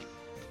 really?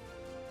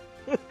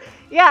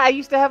 Yeah, I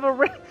used to have a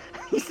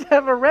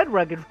red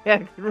rugged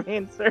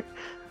rancer.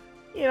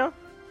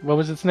 What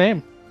was its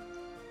name?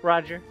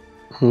 Roger.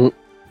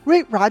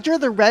 Wait, Roger,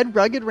 the red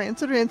rugged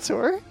rancid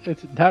Ransour?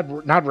 It's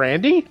not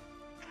Randy?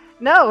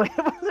 No, it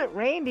wasn't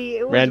Randy.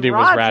 It was Randy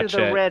was Roger, the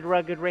Ratchet. red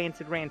rugged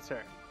rancid rancer.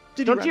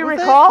 Did Don't run you with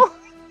it? recall?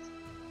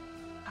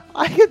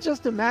 I could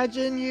just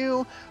imagine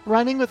you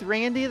running with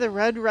Randy, the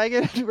red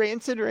rugged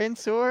rancid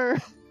Ransour.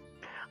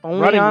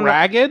 Only Running on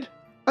ragged?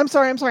 I'm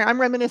sorry, I'm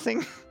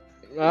reminiscing.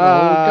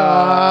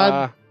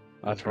 God.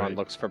 Atron right.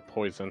 looks for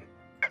poison.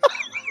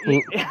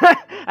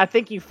 I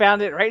think you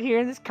found it right here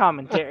in this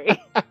commentary.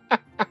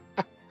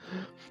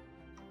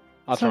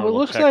 Atron So it will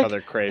looks check like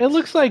other crates. it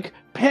looks like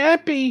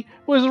Pappy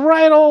was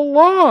right all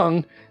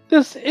along.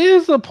 This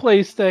is a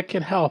place that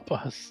can help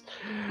us.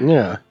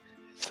 Yeah.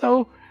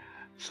 So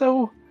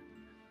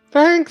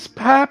thanks,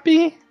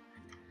 Pappy.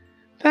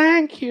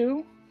 Thank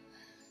you.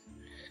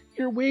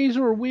 Your ways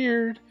were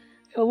weird.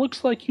 It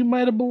looks like you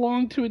might have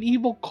belonged to an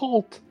evil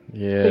cult,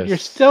 Yes. but you're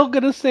still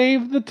gonna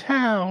save the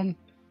town.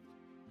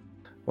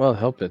 Well,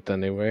 help it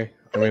anyway.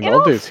 I mean, You all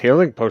know, these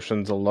healing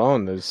potions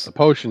alone is The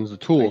potions, the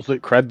tools, they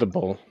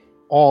credible.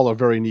 all are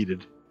very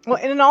needed. Well,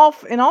 and in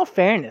all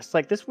fairness,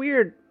 like this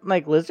weird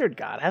lizard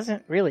god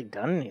hasn't really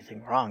done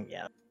anything wrong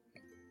yet.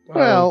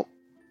 Well,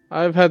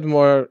 I've had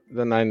more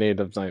than I need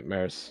of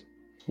nightmares.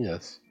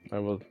 yes. I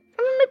will.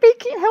 I mean, maybe he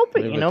can't help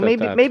it. Leave You it know, at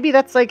maybe that. maybe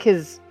that's like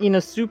his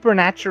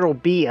supernatural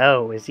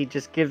BO is he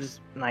just gives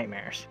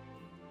nightmares.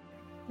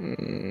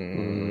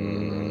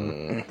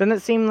 Doesn't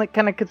it seem like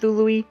kind of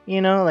Cthulhu-y?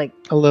 Like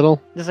A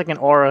little. just like an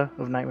aura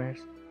of nightmares.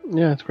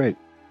 Yeah, it's great.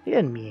 He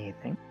didn't mean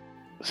anything.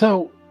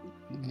 So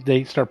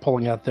they start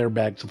pulling out their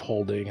bags of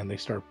holding and they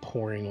start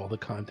pouring all the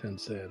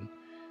contents in.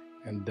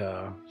 And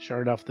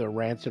sure enough, the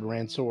rancid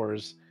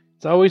Ransours.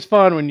 It's always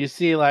fun when you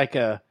see like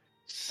a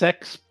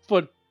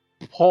 6-foot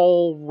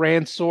pole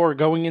Ransour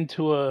going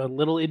into a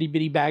little itty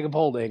bitty bag of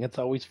holding. It's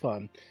always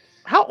fun.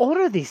 How old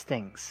are these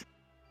things?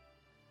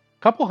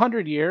 Couple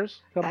hundred years.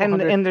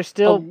 And they're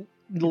still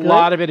a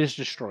lot of it is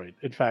destroyed.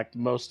 In fact,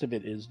 most of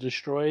it is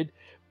destroyed.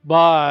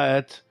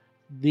 But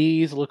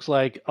these looks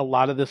like a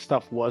lot of this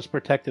stuff was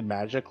protected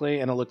magically,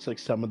 and it looks like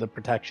some of the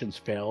protections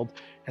failed,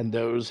 and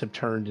those have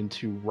turned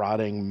into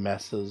rotting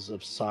messes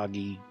of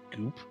soggy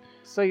goop.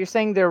 So you're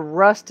saying they're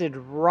rusted,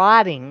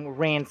 rotting,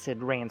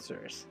 rancid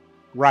rancers.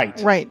 Right.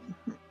 Right.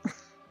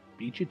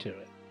 Beat you to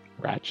it.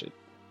 Ratchet.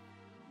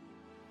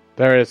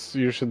 Darius,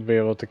 you should be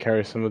able to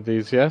carry some of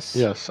these, yes?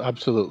 Yes,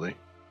 absolutely.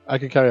 I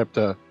can carry up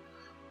to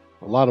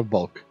a lot of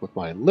bulk with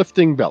my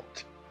lifting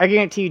belt. I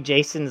guarantee you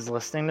Jason's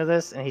listening to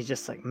this, and he's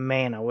just like,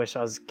 man, I wish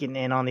I was getting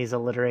in on these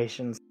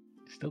alliterations.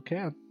 Still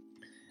can.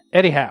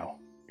 Anyhow.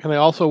 Can I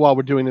also, while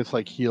we're doing this,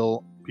 like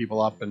heal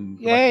people up and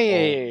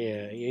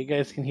Yeah. You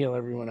guys can heal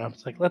everyone up.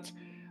 It's like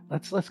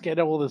let's get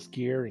all this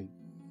gear and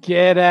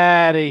get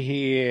out of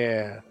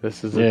here.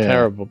 This is a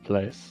terrible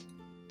place.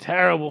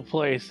 Terrible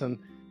place, and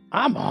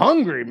I'm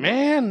hungry,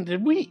 man.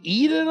 Did we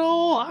eat it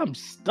all? I'm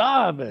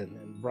starving.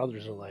 And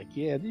brothers are like,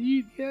 yeah. Did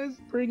you guys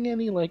bring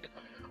any like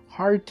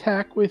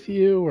hardtack with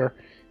you or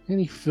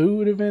any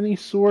food of any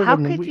sort? How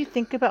could you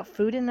think about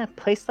food in a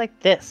place like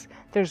this?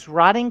 There's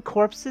rotting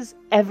corpses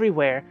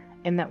everywhere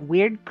and that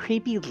weird,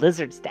 creepy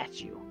lizard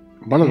statue.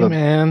 One of the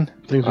man,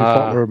 things we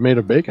thought were made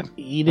of bacon.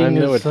 Eating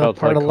knew is it felt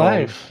part like of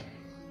life.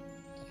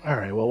 All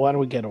right, well, why don't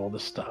we get all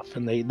this stuff?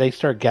 And they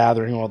start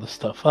gathering all the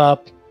stuff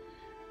up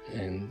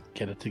and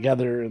get it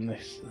together, and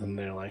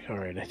they're like, all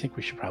right, I think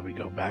we should probably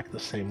go back the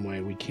same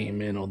way we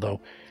came in,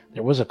 although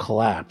there was a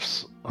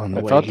collapse on the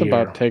I way thought here.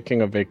 about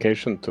taking a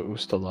vacation to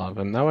Ustalav,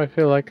 and now I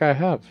feel like I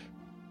have.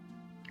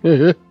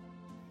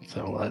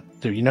 So,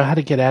 do you know how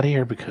to get out of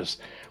here? Because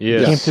we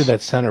Yes. came through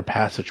that center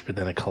passage, but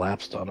then it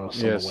collapsed on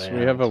us. Yes, on the way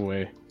we out. have a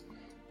way.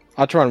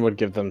 Atron would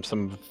give them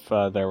some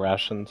of their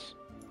rations.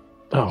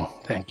 Oh,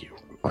 thank you.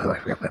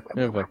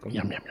 You're welcome.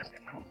 Yum, yum, yum,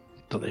 yum.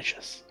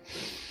 Delicious.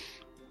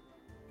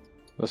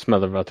 The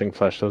smell of rotting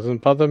flesh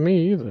doesn't bother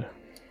me either.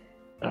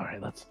 All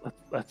right,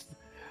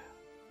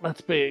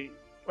 let's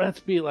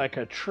be like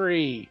a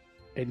tree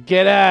and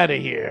get out of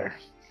here.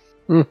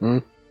 Mm-hmm.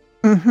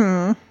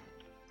 Mm-hmm.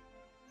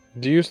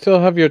 Do you still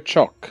have your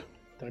chalk?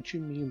 Don't you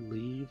mean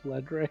leave,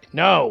 Ledric?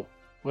 No,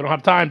 we don't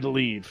have time to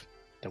leave.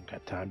 Don't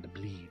got time to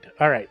bleed.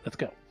 All right, let's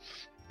go.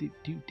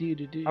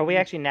 Are we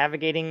actually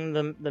navigating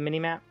the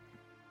mini-map?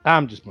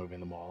 I'm just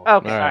moving them all. Okay,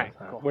 All right.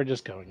 alright, cool. We're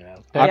just going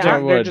out. Atron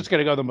They're would. just going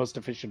to go the most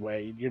efficient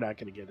way. You're not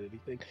going to get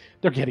anything.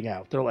 They're getting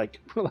out. They're like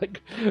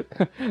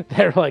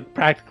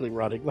practically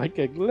running. Like,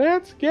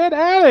 let's get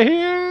out of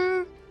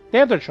here. They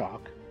have their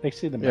chalk. They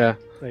see the map.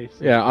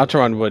 Yeah,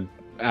 Atron would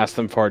ask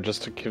them for it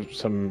just to give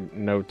some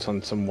notes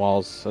on some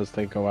walls as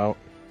they go out.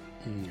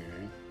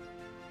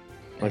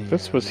 Like,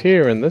 this was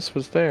here and this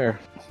was there.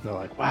 They're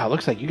like, wow,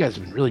 looks like you guys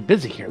have been really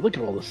busy here. Look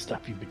at all this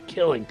stuff you've been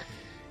killing.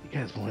 You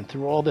guys went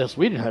through all this.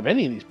 We didn't have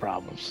any of these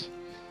problems.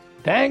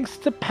 Thanks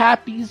to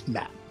Pappy's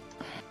map.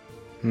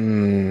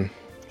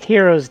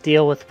 Heroes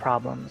deal with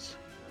problems.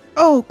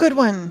 Oh, good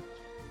one.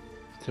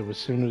 So as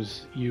soon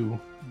as you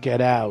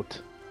get out,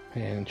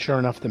 and sure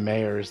enough, the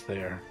mayor is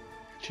there.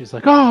 She's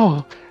like,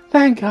 oh,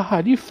 thank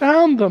God, you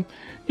found them.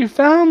 You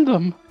found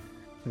them.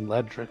 And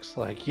Ledric's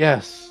like,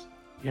 yes,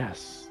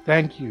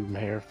 thank you,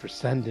 Mayor, for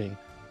sending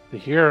the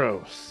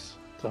heroes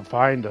to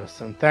find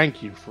us. And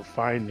thank you for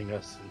finding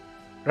us and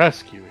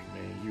rescuing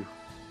me.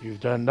 You've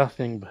done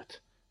nothing but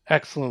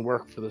excellent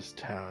work for this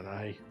town.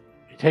 I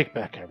take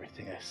back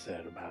everything I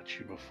said about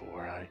you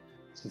before. I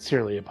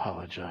sincerely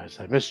apologize.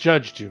 I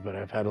misjudged you, but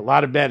I've had a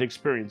lot of bad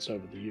experience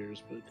over the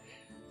years, but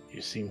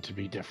you seem to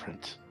be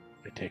different.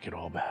 I take it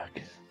all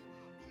back.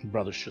 The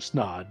brothers just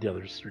nod. The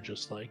others are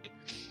just like,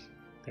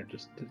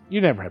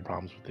 you never had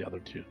problems with the other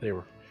two. They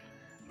were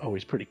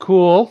always pretty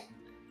cool.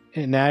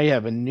 And now you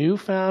have a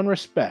newfound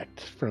respect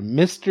from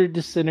Mr.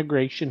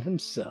 Disintegration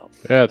himself.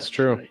 Yeah, it's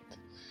true. Right.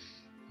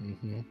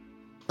 Mm-hmm.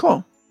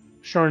 Cool.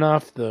 Sure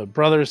enough, the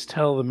brothers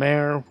tell the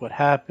mayor what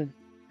happened,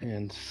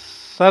 and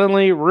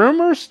suddenly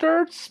rumors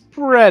start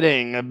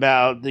spreading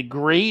about the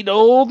great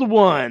old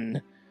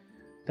one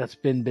that's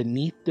been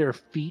beneath their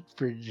feet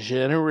for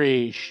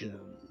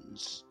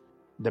generations.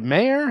 The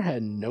mayor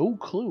had no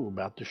clue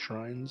about the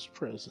shrine's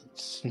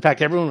presence. In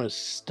fact, everyone was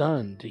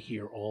stunned to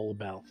hear all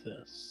about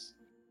this.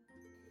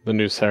 The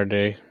new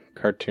Saturday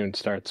cartoon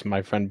starts.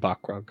 My friend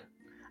Bakrug.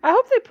 I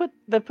hope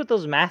they put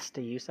those masks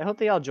to use. I hope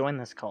they all join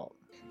this cult.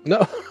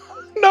 No,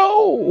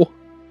 no.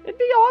 It'd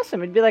be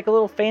awesome. It'd be like a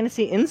little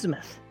fantasy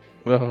Innsmouth.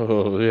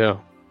 Oh yeah,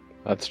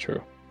 that's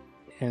true.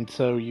 And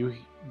so you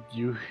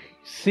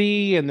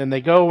see, and then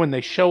they go and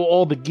they show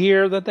all the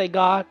gear that they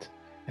got,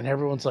 and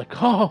everyone's like,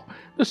 oh,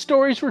 the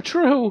stories were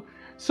true,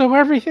 so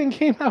everything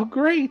came out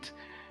great.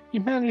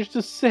 You managed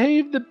to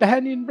save the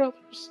Banyan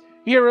brothers,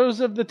 heroes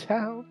of the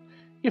town.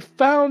 You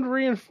found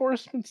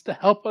reinforcements to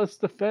help us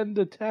defend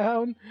the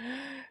town,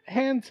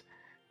 and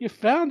you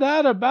found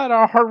out about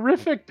our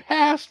horrific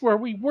past where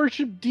we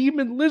worship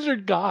demon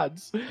lizard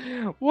gods.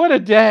 What a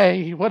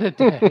day, what a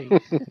day.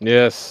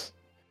 Yes.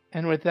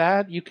 And with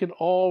that, you can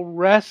all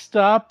rest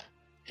up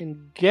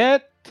and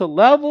get to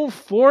level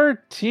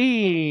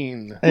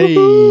 14. Hey.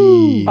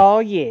 Oh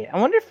yeah. I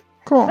wonder if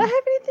Cool. does I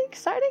have anything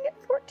exciting at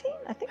 14?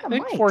 I think I I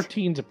think might.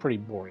 14's a pretty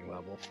boring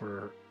level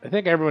for, I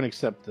think, everyone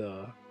except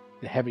the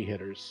heavy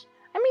hitters.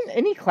 I mean,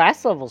 any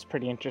class level is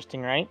pretty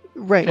interesting, right?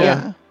 Right, Yeah.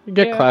 yeah. You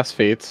get Yeah. class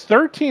feats.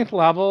 13th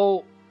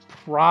level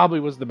probably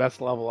was the best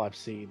level I've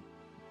seen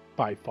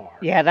by far.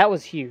 Yeah, that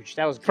was huge.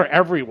 That was For great.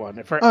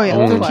 everyone. For Oh yeah,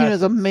 all 13 classes.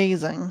 is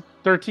amazing.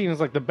 13 is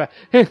like the best.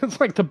 It's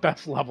like the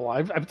best level.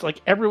 It's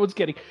like everyone's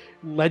getting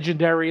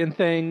legendary and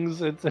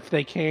things. It's if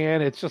they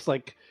can. It's just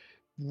like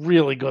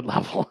really good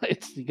level.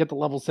 You get the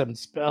level 7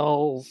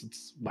 spells.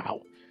 It's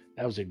wow.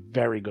 That was a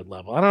very good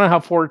level. I don't know how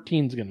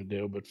 14 is going to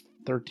do, but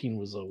 13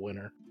 was a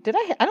winner. Did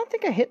I? I don't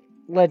think I hit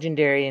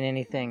legendary in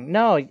anything.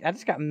 No, I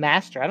just got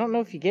master. I don't know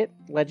if you get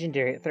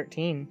legendary at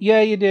 13. Yeah,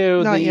 you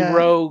do. Not the yet.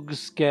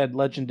 rogues get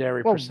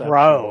legendary Well, perception.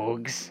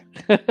 rogues.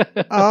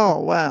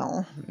 Oh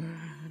well.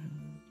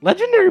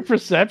 Legendary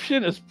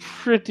perception is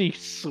pretty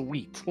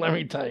sweet. Let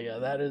me tell you,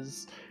 that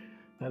is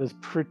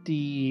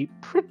pretty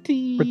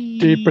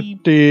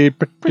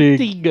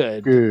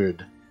good.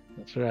 Good.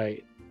 That's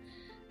right.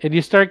 And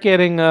you start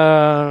getting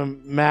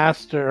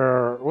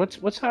master.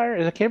 What's higher?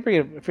 I can't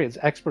forget. It's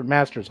expert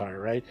master's higher,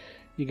 right?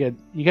 You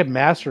get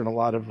master in a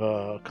lot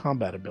of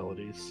combat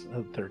abilities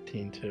at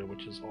 13 too,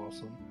 which is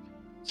awesome.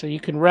 So you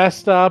can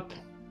rest up,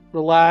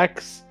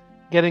 relax,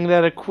 getting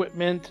that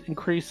equipment,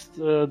 increase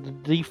the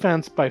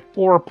defense by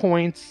 4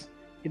 points.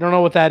 You don't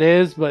know what that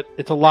is, but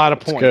it's a lot of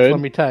points. good. Let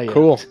me tell you.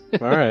 Cool.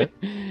 All right.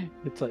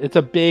 It's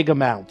a big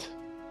amount.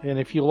 And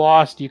if you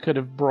lost, you could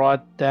have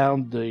brought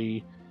down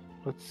the.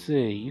 Let's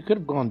see. You could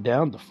have gone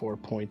down to 4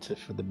 points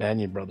if the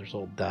Banyan brothers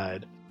all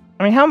died.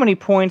 I mean, how many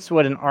points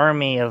would an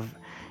army of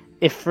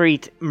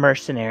Ifrit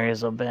mercenaries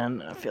have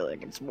been? I feel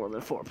like it's more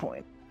than 4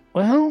 points.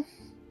 Well,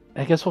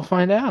 I guess we'll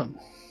find out.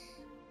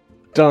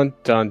 Dun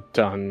dun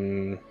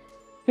dun.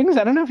 Thing is,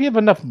 I don't know if you have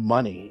enough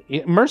money.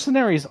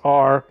 Mercenaries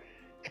are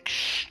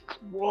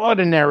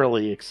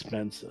extraordinarily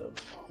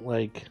expensive.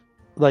 Like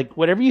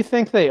whatever you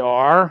think they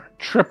are,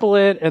 triple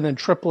it and then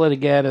triple it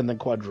again and then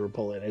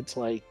quadruple it. It's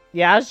like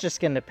Yeah, I was just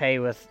gonna pay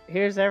with,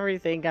 here's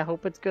everything, I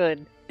hope it's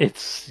good.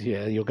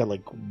 you'll get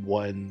like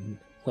one,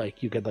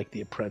 like you get like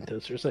the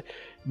apprentice or something.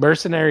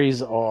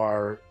 Mercenaries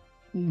are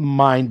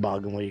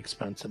mind-bogglingly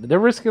expensive. They're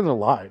risking their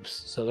lives,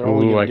 so they're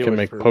only Ooh, gonna I do can it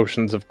make for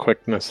potions of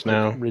quickness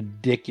now.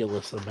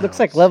 ridiculous amounts. Looks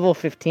like level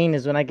 15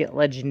 is when I get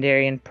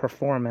legendary in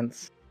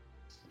performance.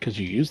 because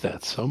you use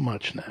that so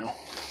much now.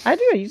 I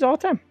do, I use it all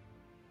the time.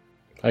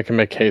 I can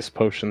make haste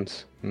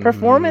potions.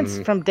 Performance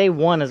from day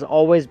one has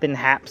always been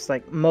Hap's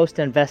like most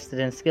invested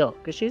in skill,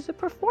 because she's a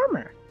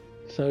performer.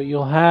 So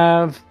you'll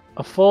have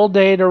a full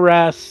day to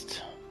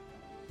rest,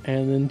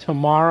 and then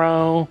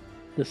tomorrow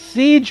the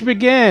siege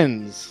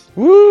begins.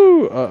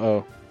 Woo!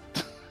 Uh-oh.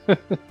 And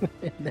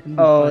then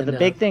Oh, find the out.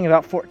 big thing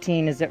about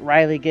 14 is that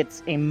Riley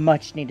gets a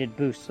much needed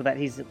boost so that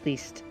he's at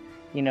least,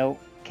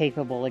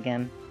 capable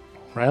again.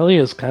 Riley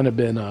has kind of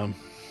been an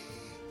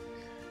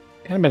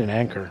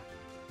anchor.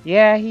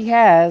 Yeah, he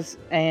has,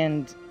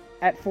 and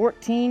at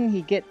 14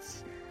 he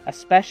gets a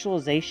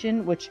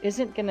specialization, which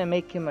isn't going to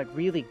make him like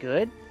really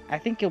good. I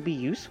think he'll be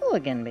useful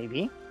again,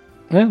 maybe.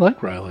 I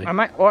like Riley. I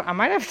might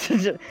have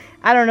to.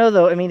 I don't know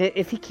though. I mean,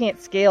 if he can't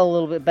scale a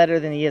little bit better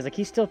than he is, like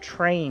he's still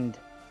trained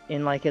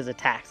in like his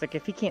attacks. Like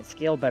if he can't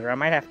scale better, I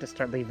might have to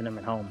start leaving him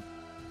at home.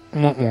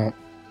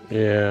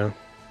 Yeah.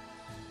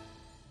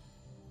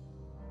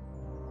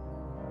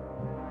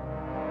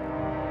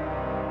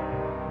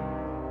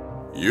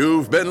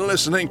 You've been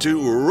listening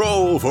to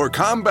Roll for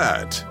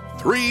Combat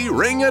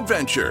 3-Ring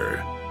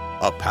Adventure,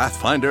 a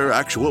Pathfinder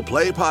actual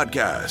play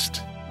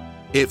podcast.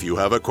 If you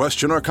have a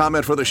question or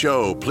comment for the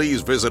show,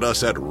 please visit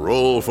us at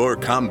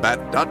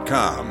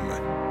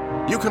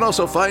rollforcombat.com. You can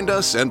also find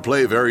us and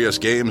play various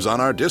games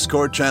on our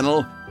Discord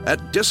channel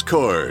at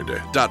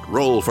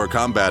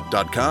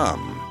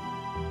discord.rollforcombat.com.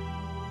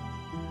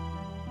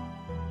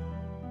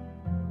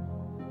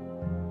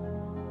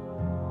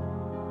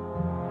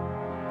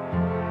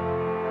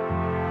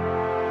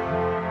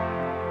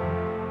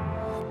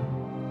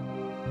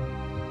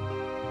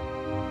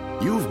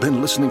 You've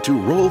been listening to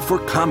Roll for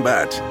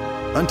Combat.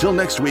 Until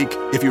next week,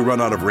 if you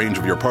run out of range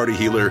of your party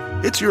healer,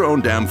 it's your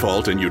own damn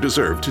fault and you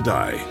deserve to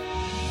die.